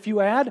me, but if you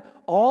add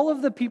all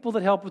of the people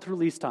that help with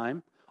Release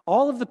Time,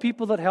 all of the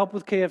people that help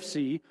with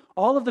KFC,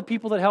 all of the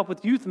people that help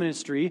with youth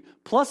ministry,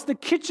 plus the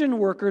kitchen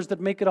workers that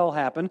make it all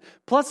happen,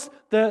 plus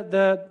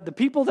the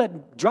people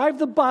that drive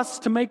the bus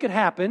to make it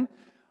happen,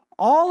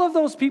 all of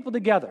those people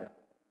together,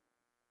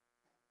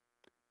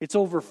 it's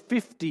over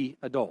 50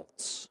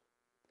 adults.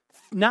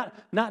 Not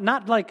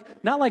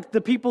like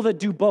the people that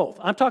do both.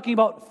 I'm talking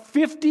about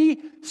 50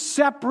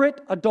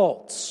 separate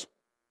adults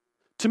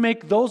to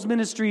make those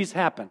ministries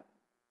happen.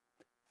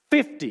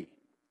 50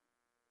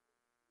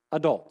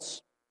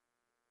 adults.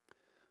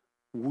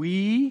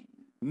 We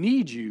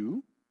need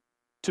you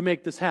to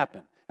make this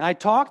happen. And I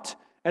talked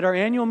at our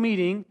annual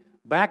meeting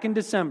back in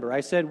December. I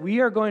said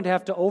we are going to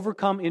have to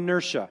overcome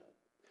inertia.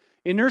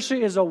 Inertia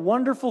is a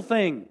wonderful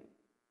thing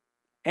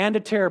and a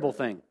terrible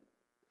thing.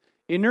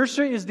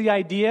 Inertia is the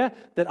idea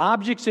that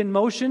objects in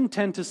motion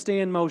tend to stay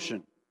in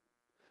motion,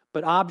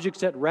 but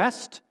objects at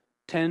rest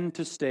tend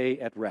to stay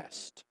at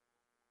rest.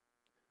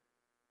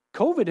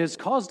 COVID has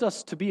caused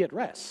us to be at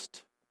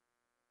rest.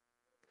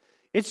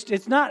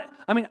 It's not,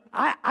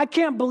 I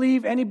can't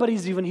believe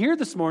anybody's even here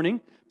this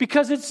morning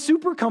because it's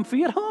super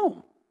comfy at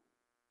home.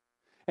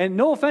 And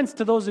no offense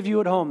to those of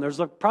you at home. There's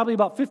probably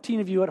about 15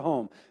 of you at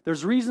home.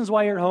 There's reasons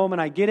why you're at home,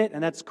 and I get it,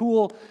 and that's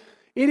cool.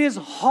 It is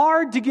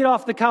hard to get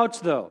off the couch,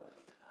 though.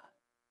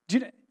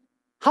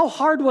 How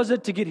hard was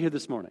it to get here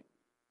this morning?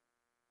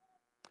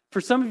 For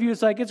some of you,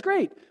 it's like, it's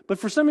great. But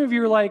for some of you,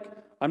 you're like,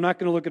 I'm not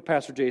going to look at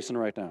Pastor Jason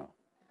right now.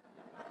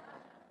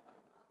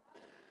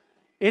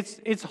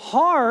 It's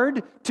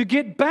hard to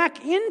get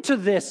back into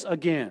this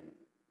again.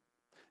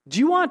 Do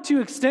you want to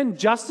extend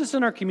justice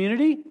in our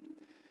community?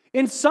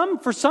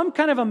 For some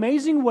kind of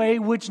amazing way,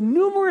 which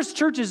numerous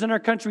churches in our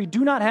country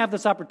do not have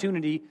this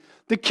opportunity,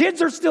 the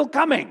kids are still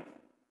coming.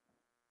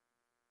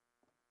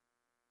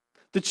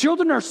 The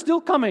children are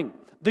still coming.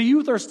 The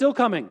youth are still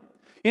coming.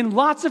 In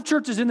lots of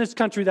churches in this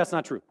country, that's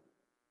not true.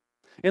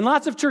 In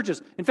lots of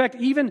churches. In fact,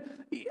 even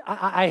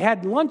I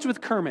had lunch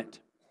with Kermit.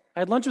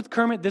 I had lunch with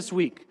Kermit this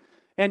week.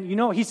 And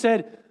he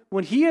said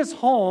when he is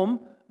home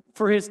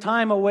for his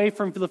time away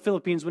from the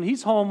Philippines, when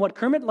he's home, what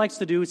Kermit likes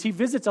to do is he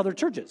visits other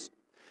churches.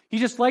 He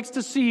just likes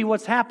to see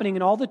what's happening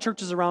in all the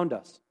churches around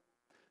us.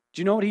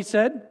 Do you know what he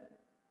said?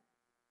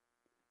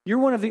 You're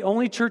one of the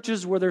only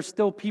churches where there's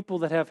still people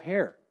that have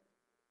hair.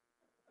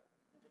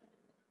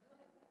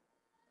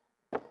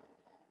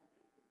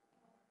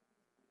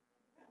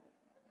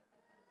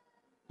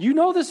 You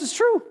know this is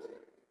true.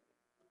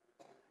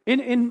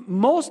 In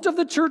most of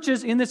the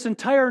churches in this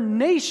entire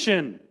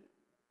nation,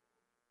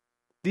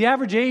 the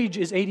average age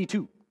is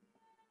 82.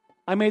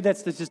 I made that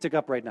statistic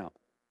up right now.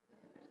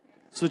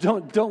 So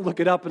don't look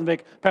it up and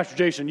make, Pastor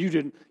Jason, you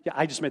didn't. Yeah,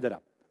 I just made that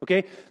up.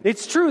 Okay?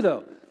 It's true,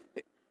 though.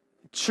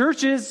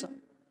 Churches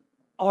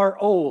are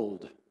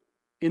old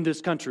in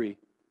this country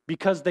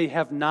because they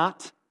have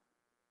not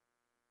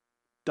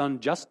done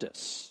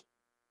justice.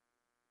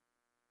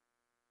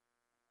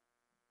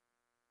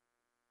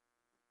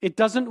 It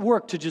doesn't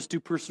work to just do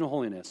personal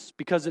holiness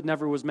because it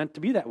never was meant to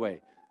be that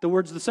way. The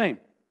word's the same.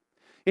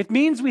 It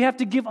means we have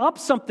to give up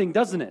something,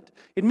 doesn't it?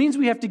 It means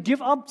we have to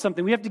give up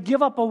something. We have to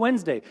give up a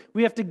Wednesday.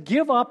 We have to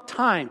give up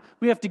time.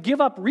 We have to give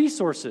up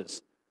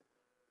resources.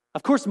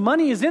 Of course,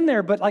 money is in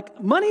there,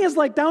 but money is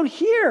down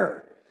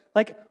here.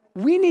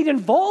 We need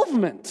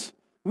involvement.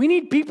 We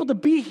need people to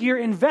be here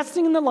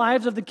investing in the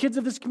lives of the kids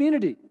of this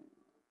community.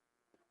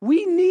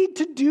 We need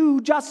to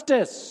do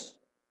justice.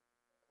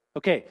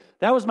 Okay,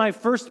 that was my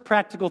first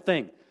practical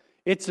thing.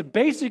 It's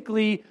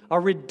basically a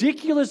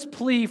ridiculous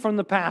plea from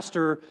the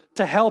pastor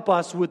to help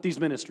us with these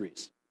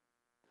ministries.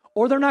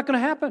 Or they're not going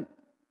to happen.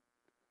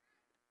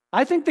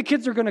 I think the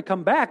kids are going to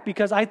come back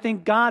because I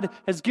think God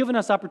has given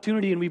us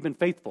opportunity and we've been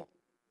faithful.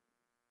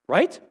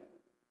 Right?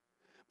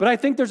 But I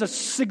think there's a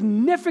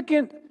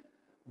significant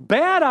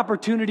bad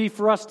opportunity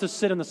for us to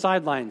sit on the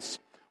sidelines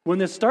when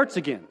this starts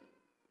again.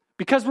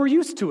 Because we're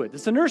used to it.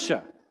 It's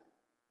inertia.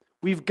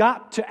 We've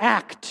got to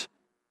act.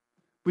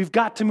 We've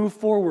got to move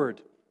forward.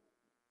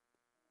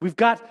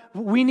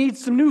 We need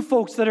some new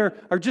folks that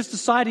are just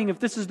deciding if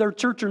this is their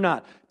church or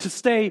not to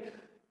stay,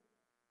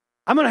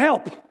 I'm going to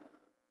help.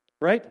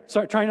 Right?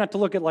 Sorry, trying not to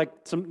look at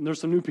there's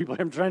some new people.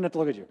 I'm trying not to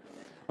look at you.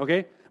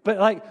 Okay?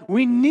 But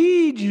we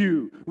need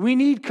you. We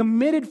need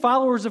committed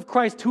followers of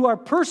Christ who are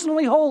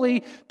personally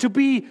holy to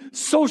be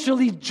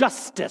socially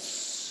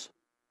justice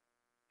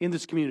in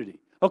this community.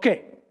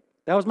 Okay,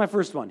 that was my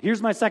first one.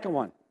 Here's my second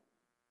one.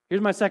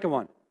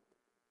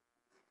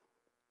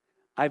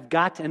 I've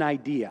got an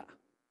idea.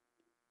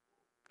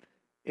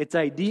 It's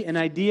an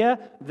idea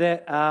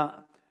that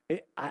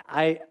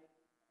I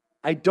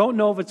don't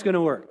know if it's going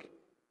to work,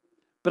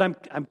 but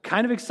I'm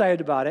kind of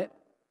excited about it.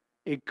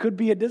 It could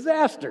be a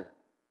disaster.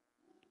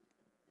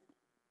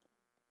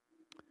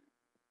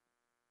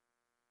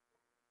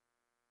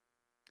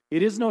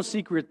 It is no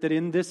secret that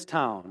in this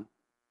town,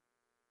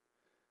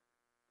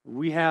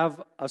 we have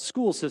a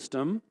school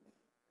system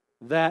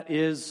that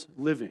is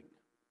living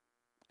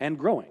and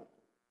growing.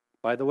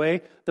 By the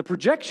way, the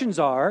projections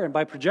are, and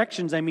by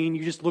projections I mean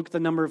you just look at the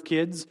number of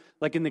kids,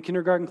 like in the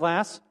kindergarten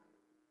class,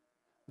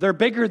 they're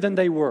bigger than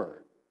they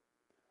were.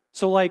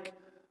 So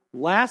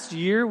last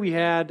year we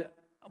had,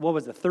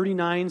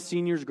 39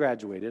 seniors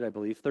graduated, I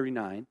believe,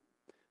 39.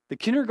 The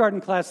kindergarten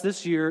class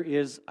this year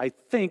is, I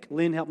think,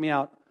 Lynn, help me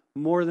out,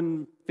 more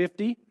than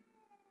 50?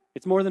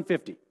 It's more than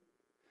 50.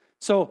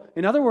 So,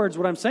 in other words,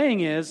 what I'm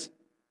saying is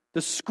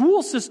the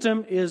school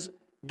system is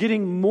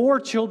getting more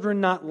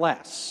children, not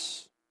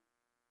less.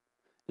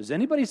 Does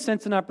anybody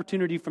sense an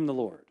opportunity from the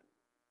Lord?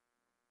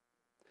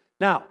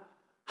 Now,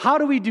 how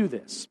do we do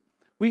this?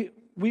 I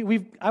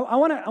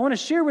want to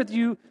share with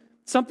you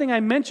something I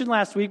mentioned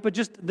last week, but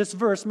just this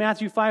verse,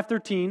 Matthew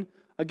 5:13.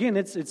 Again,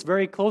 it's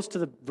very close to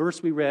the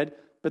verse we read,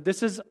 but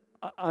this is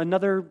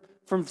another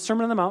from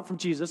Sermon on the Mount from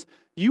Jesus.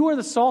 You are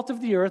the salt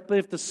of the earth, but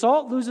if the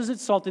salt loses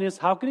its saltiness,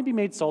 how can it be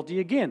made salty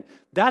again?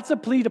 That's a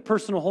plea to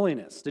personal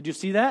holiness. Did you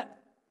see that?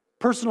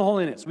 Personal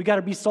holiness. We got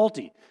to be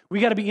salty. We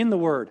got to be in the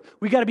Word.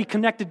 We got to be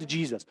connected to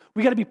Jesus.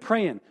 We got to be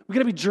praying. We got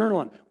to be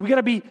journaling. We got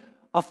to be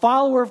a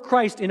follower of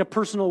Christ in a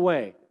personal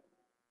way.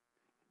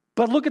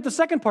 But look at the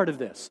second part of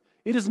this.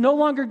 It is no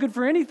longer good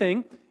for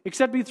anything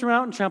except be thrown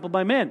out and trampled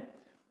by men.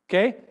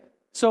 Okay?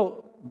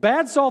 So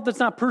bad salt that's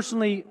not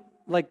personally,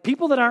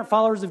 people that aren't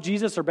followers of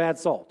Jesus are bad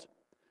salt.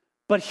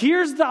 But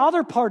here's the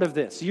other part of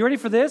this. You ready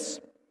for this?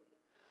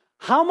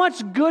 How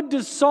much good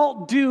does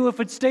salt do if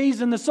it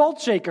stays in the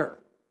salt shaker?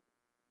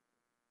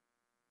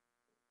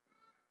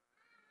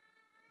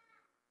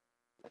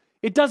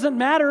 It doesn't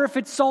matter if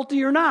it's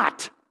salty or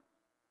not,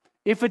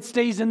 if it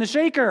stays in the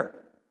shaker.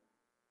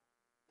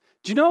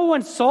 Do you know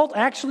when salt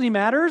actually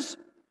matters?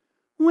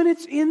 When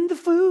it's in the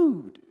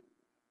food.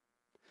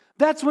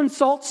 That's when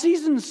salt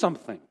seasons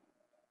something.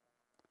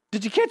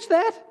 Did you catch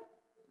that?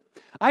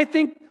 I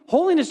think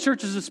holiness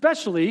churches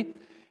especially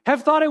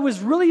have thought it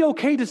was really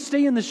okay to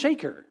stay in the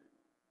shaker.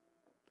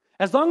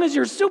 As long as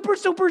you're super,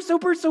 super,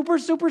 super, super,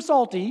 super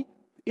salty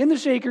in the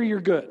shaker, you're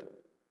good.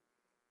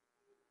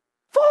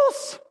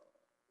 False!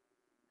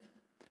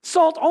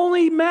 Salt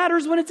only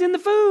matters when it's in the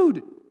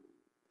food.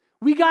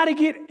 We got to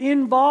get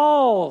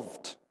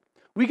involved.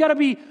 We got to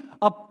be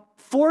a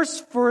force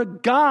for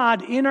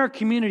God in our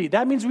community.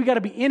 That means we got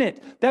to be in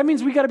it. That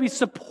means we got to be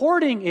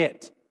supporting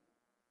it.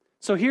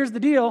 So here's the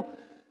deal.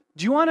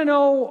 Do you want to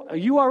know,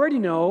 you already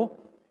know,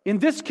 in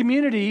this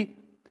community,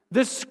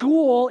 the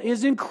school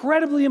is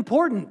incredibly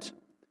important.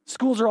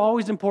 Schools are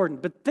always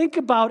important. But think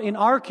about in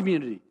our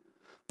community.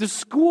 The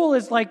school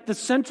is like the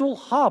central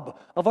hub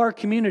of our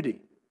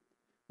community.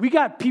 We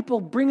got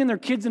people bringing their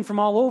kids in from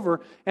all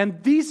over,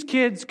 and these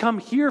kids come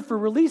here for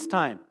release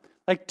time.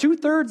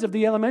 2/3 of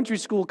the elementary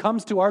school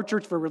comes to our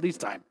church for release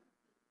time.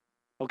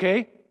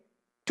 Okay?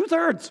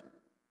 2/3.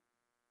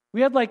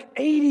 We had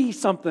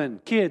 80-something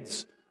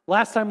kids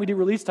last time we did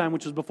release time,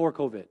 which was before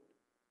COVID.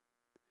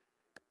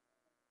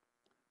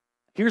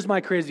 Here's my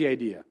crazy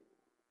idea.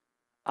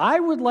 I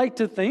would like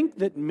to think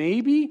that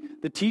maybe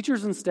the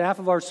teachers and staff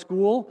of our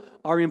school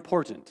are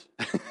important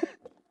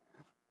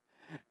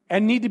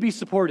and need to be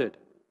supported.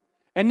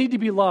 and need to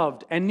be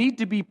loved and need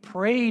to be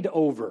prayed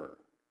over.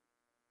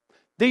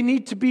 They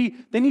need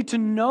to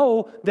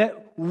know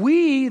that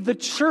we, the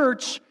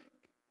church,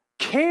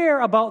 care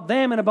about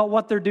them and about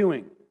what they're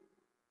doing.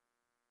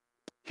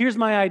 Here's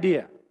my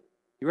idea.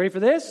 You ready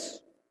for this?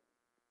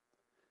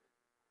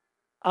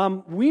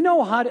 We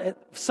know how to,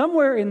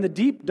 somewhere in the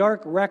deep,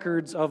 dark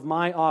records of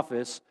my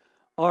office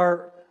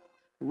are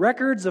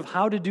records of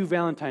how to do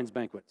Valentine's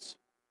banquets.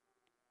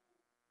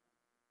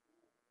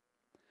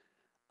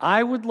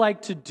 I would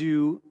like to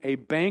do a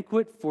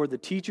banquet for the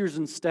teachers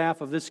and staff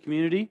of this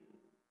community,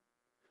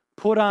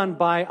 put on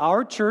by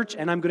our church,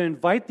 and I'm going to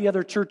invite the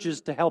other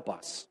churches to help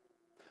us,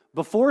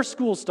 before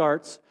school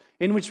starts,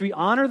 in which we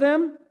honor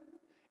them,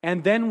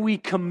 and then we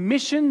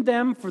commission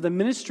them for the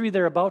ministry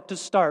they're about to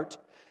start,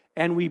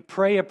 and we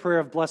pray a prayer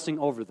of blessing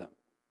over them.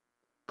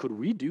 Could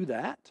we do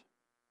that?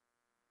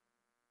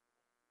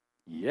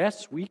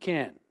 Yes, we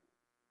can.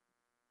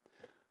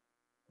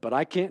 But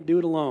I can't do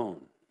it alone.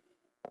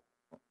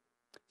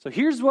 So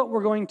here's what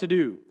we're going to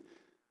do.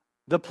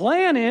 The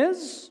plan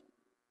is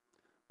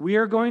we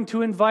are going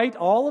to invite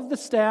all of the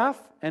staff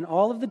and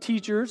all of the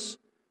teachers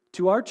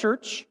to our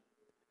church,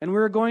 and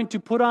we're going to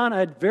put on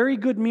a very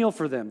good meal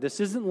for them.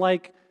 This isn't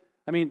like,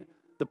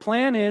 the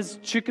plan is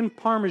chicken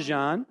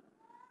parmesan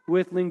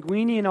with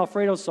linguine and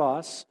Alfredo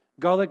sauce,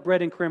 garlic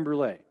bread, and creme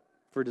brulee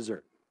for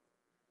dessert.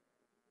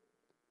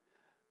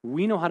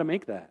 We know how to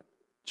make that.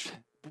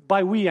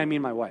 By we, I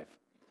mean my wife.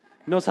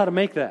 Knows how to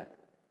make that.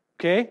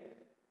 Okay?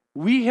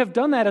 We have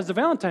done that as a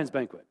Valentine's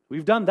banquet.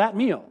 We've done that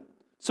meal.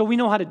 So we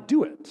know how to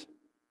do it.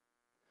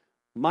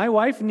 My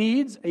wife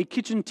needs a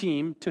kitchen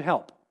team to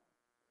help.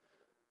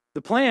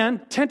 The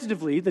plan,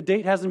 tentatively, the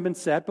date hasn't been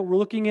set, but we're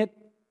looking at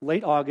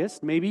late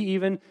August, maybe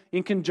even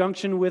in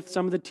conjunction with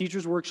some of the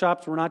teachers'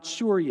 workshops. We're not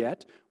sure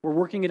yet. We're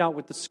working it out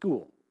with the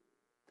school.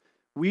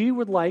 We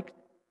would like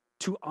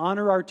to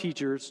honor our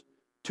teachers,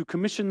 to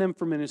commission them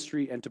for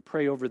ministry, and to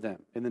pray over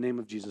them in the name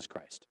of Jesus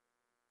Christ.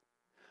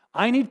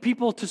 I need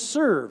people to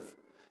serve.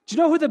 Do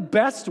you know who the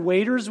best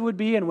waiters would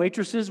be and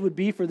waitresses would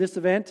be for this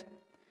event?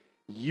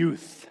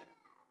 Youth.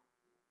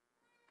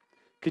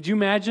 Could you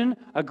imagine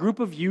a group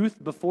of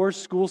youth before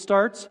school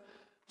starts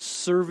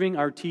serving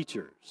our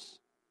teachers?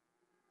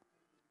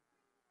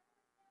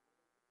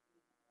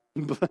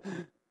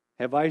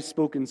 Have I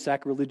spoken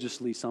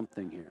sacrilegiously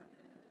something here?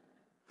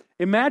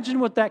 Imagine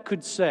what that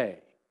could say.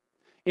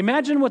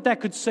 Imagine what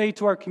that could say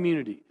to our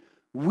community.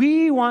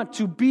 We want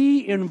to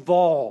be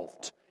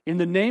involved in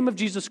the name of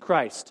Jesus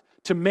Christ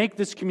to make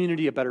this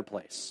community a better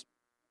place.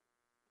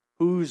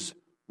 Who's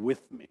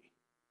with me?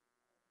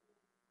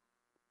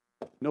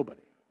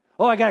 Nobody.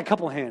 Oh, I got a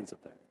couple hands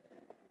up there.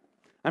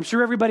 I'm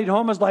sure everybody at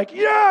home is like,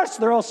 yes!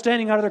 They're all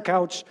standing out of their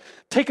couch,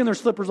 taking their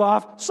slippers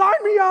off. Sign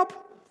me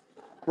up!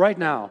 Right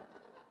now.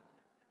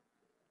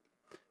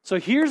 So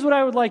here's what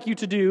I would like you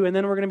to do, and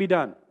then we're going to be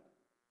done.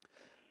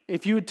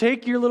 If you would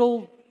take your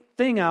little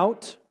thing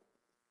out,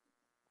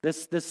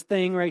 this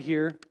thing right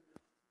here,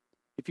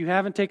 if you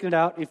haven't taken it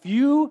out,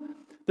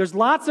 there's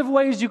lots of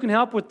ways you can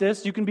help with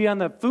this. You can be on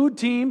the food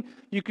team,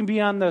 you can be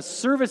on the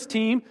service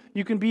team,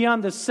 you can be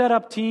on the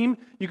setup team,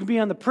 you can be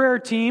on the prayer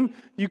team,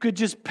 you could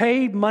just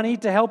pay money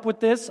to help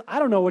with this. I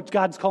don't know what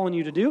God's calling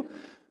you to do.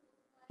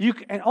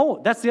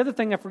 That's the other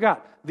thing I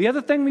forgot. The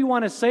other thing we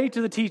want to say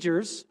to the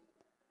teachers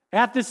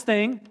at this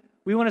thing,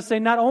 we want to say,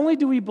 not only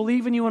do we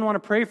believe in you and want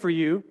to pray for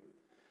you,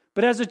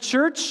 but as a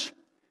church,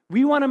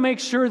 we want to make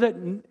sure that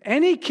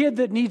any kid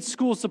that needs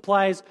school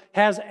supplies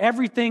has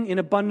everything in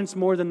abundance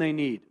more than they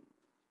need.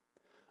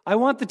 I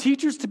want the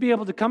teachers to be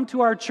able to come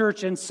to our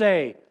church and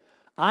say,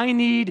 I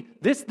need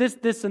this, this,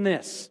 this, and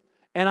this.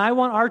 And I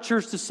want our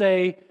church to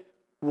say,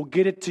 we'll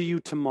get it to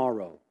you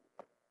tomorrow.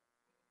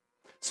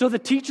 So the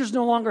teachers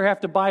no longer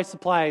have to buy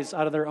supplies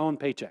out of their own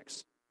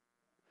paychecks.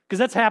 Because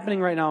that's happening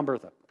right now in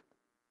Bertha.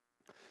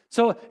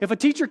 So if a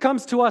teacher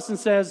comes to us and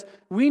says,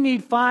 we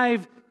need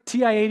 5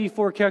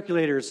 TI-84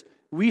 calculators,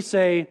 we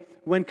say,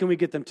 when can we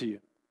get them to you?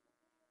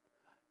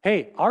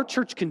 Hey, our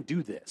church can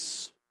do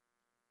this.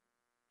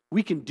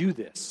 We can do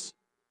this.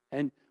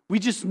 And we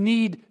just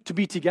need to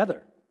be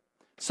together.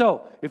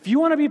 So if you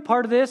want to be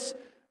part of this,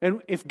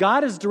 and if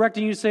God is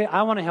directing you to say,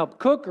 I want to help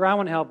cook, or I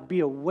want to help be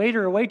a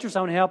waiter or waitress,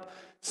 I want to help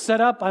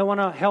set up, I want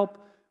to help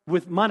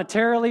with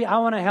monetarily, I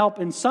want to help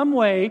in some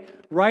way,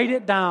 write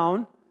it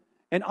down.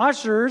 And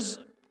ushers,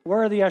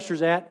 where are the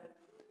ushers at?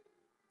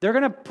 They're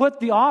going to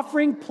put the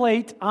offering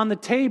plate on the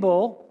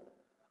table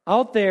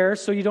out there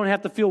so you don't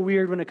have to feel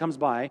weird when it comes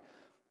by.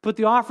 Put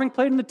the offering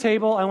plate on the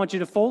table. I want you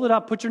to fold it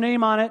up, put your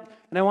name on it,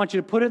 and I want you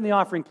to put it in the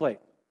offering plate.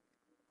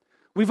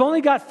 We've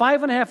only got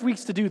 5.5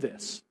 weeks to do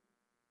this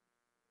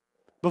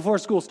before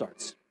school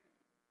starts.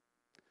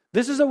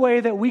 This is a way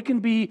that we can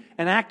be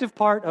an active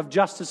part of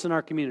justice in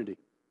our community.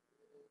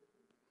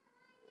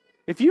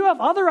 If you have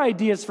other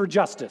ideas for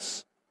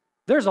justice,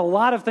 there's a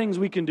lot of things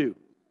we can do.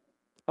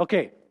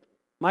 Okay,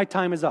 my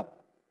time is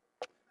up.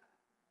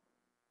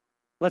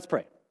 Let's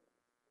pray.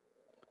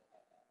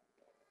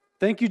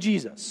 Thank you,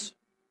 Jesus,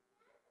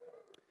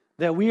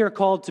 that we are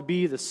called to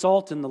be the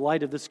salt and the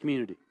light of this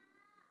community.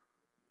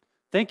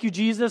 Thank you,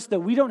 Jesus, that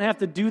we don't have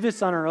to do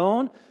this on our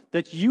own,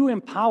 that you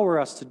empower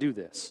us to do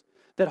this.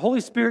 That,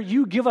 Holy Spirit,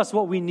 you give us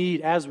what we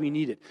need as we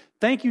need it.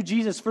 Thank you,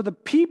 Jesus, for the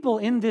people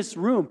in this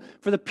room,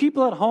 for the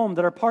people at home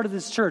that are part of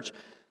this church.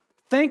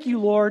 Thank you,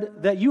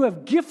 Lord, that you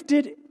have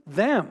gifted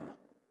them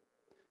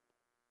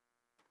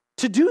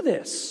to do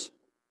this.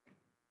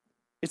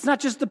 It's not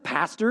just the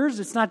pastors,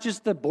 it's not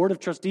just the board of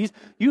trustees.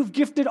 You've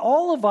gifted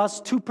all of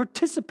us to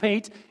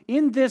participate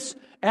in this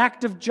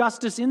act of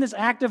justice, in this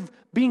act of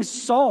being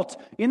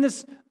salt, in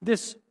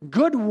this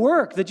good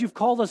work that you've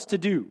called us to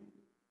do.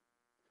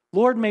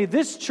 Lord, may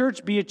this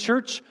church be a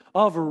church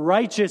of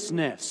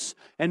righteousness,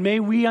 and may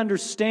we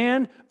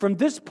understand from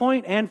this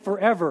point and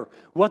forever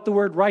what the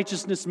word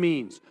righteousness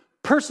means: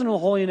 personal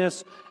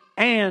holiness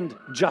and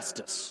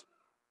justice.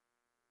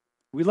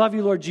 We love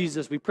you, Lord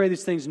Jesus. We pray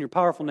these things in your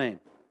powerful name.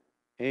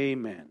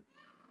 Amen.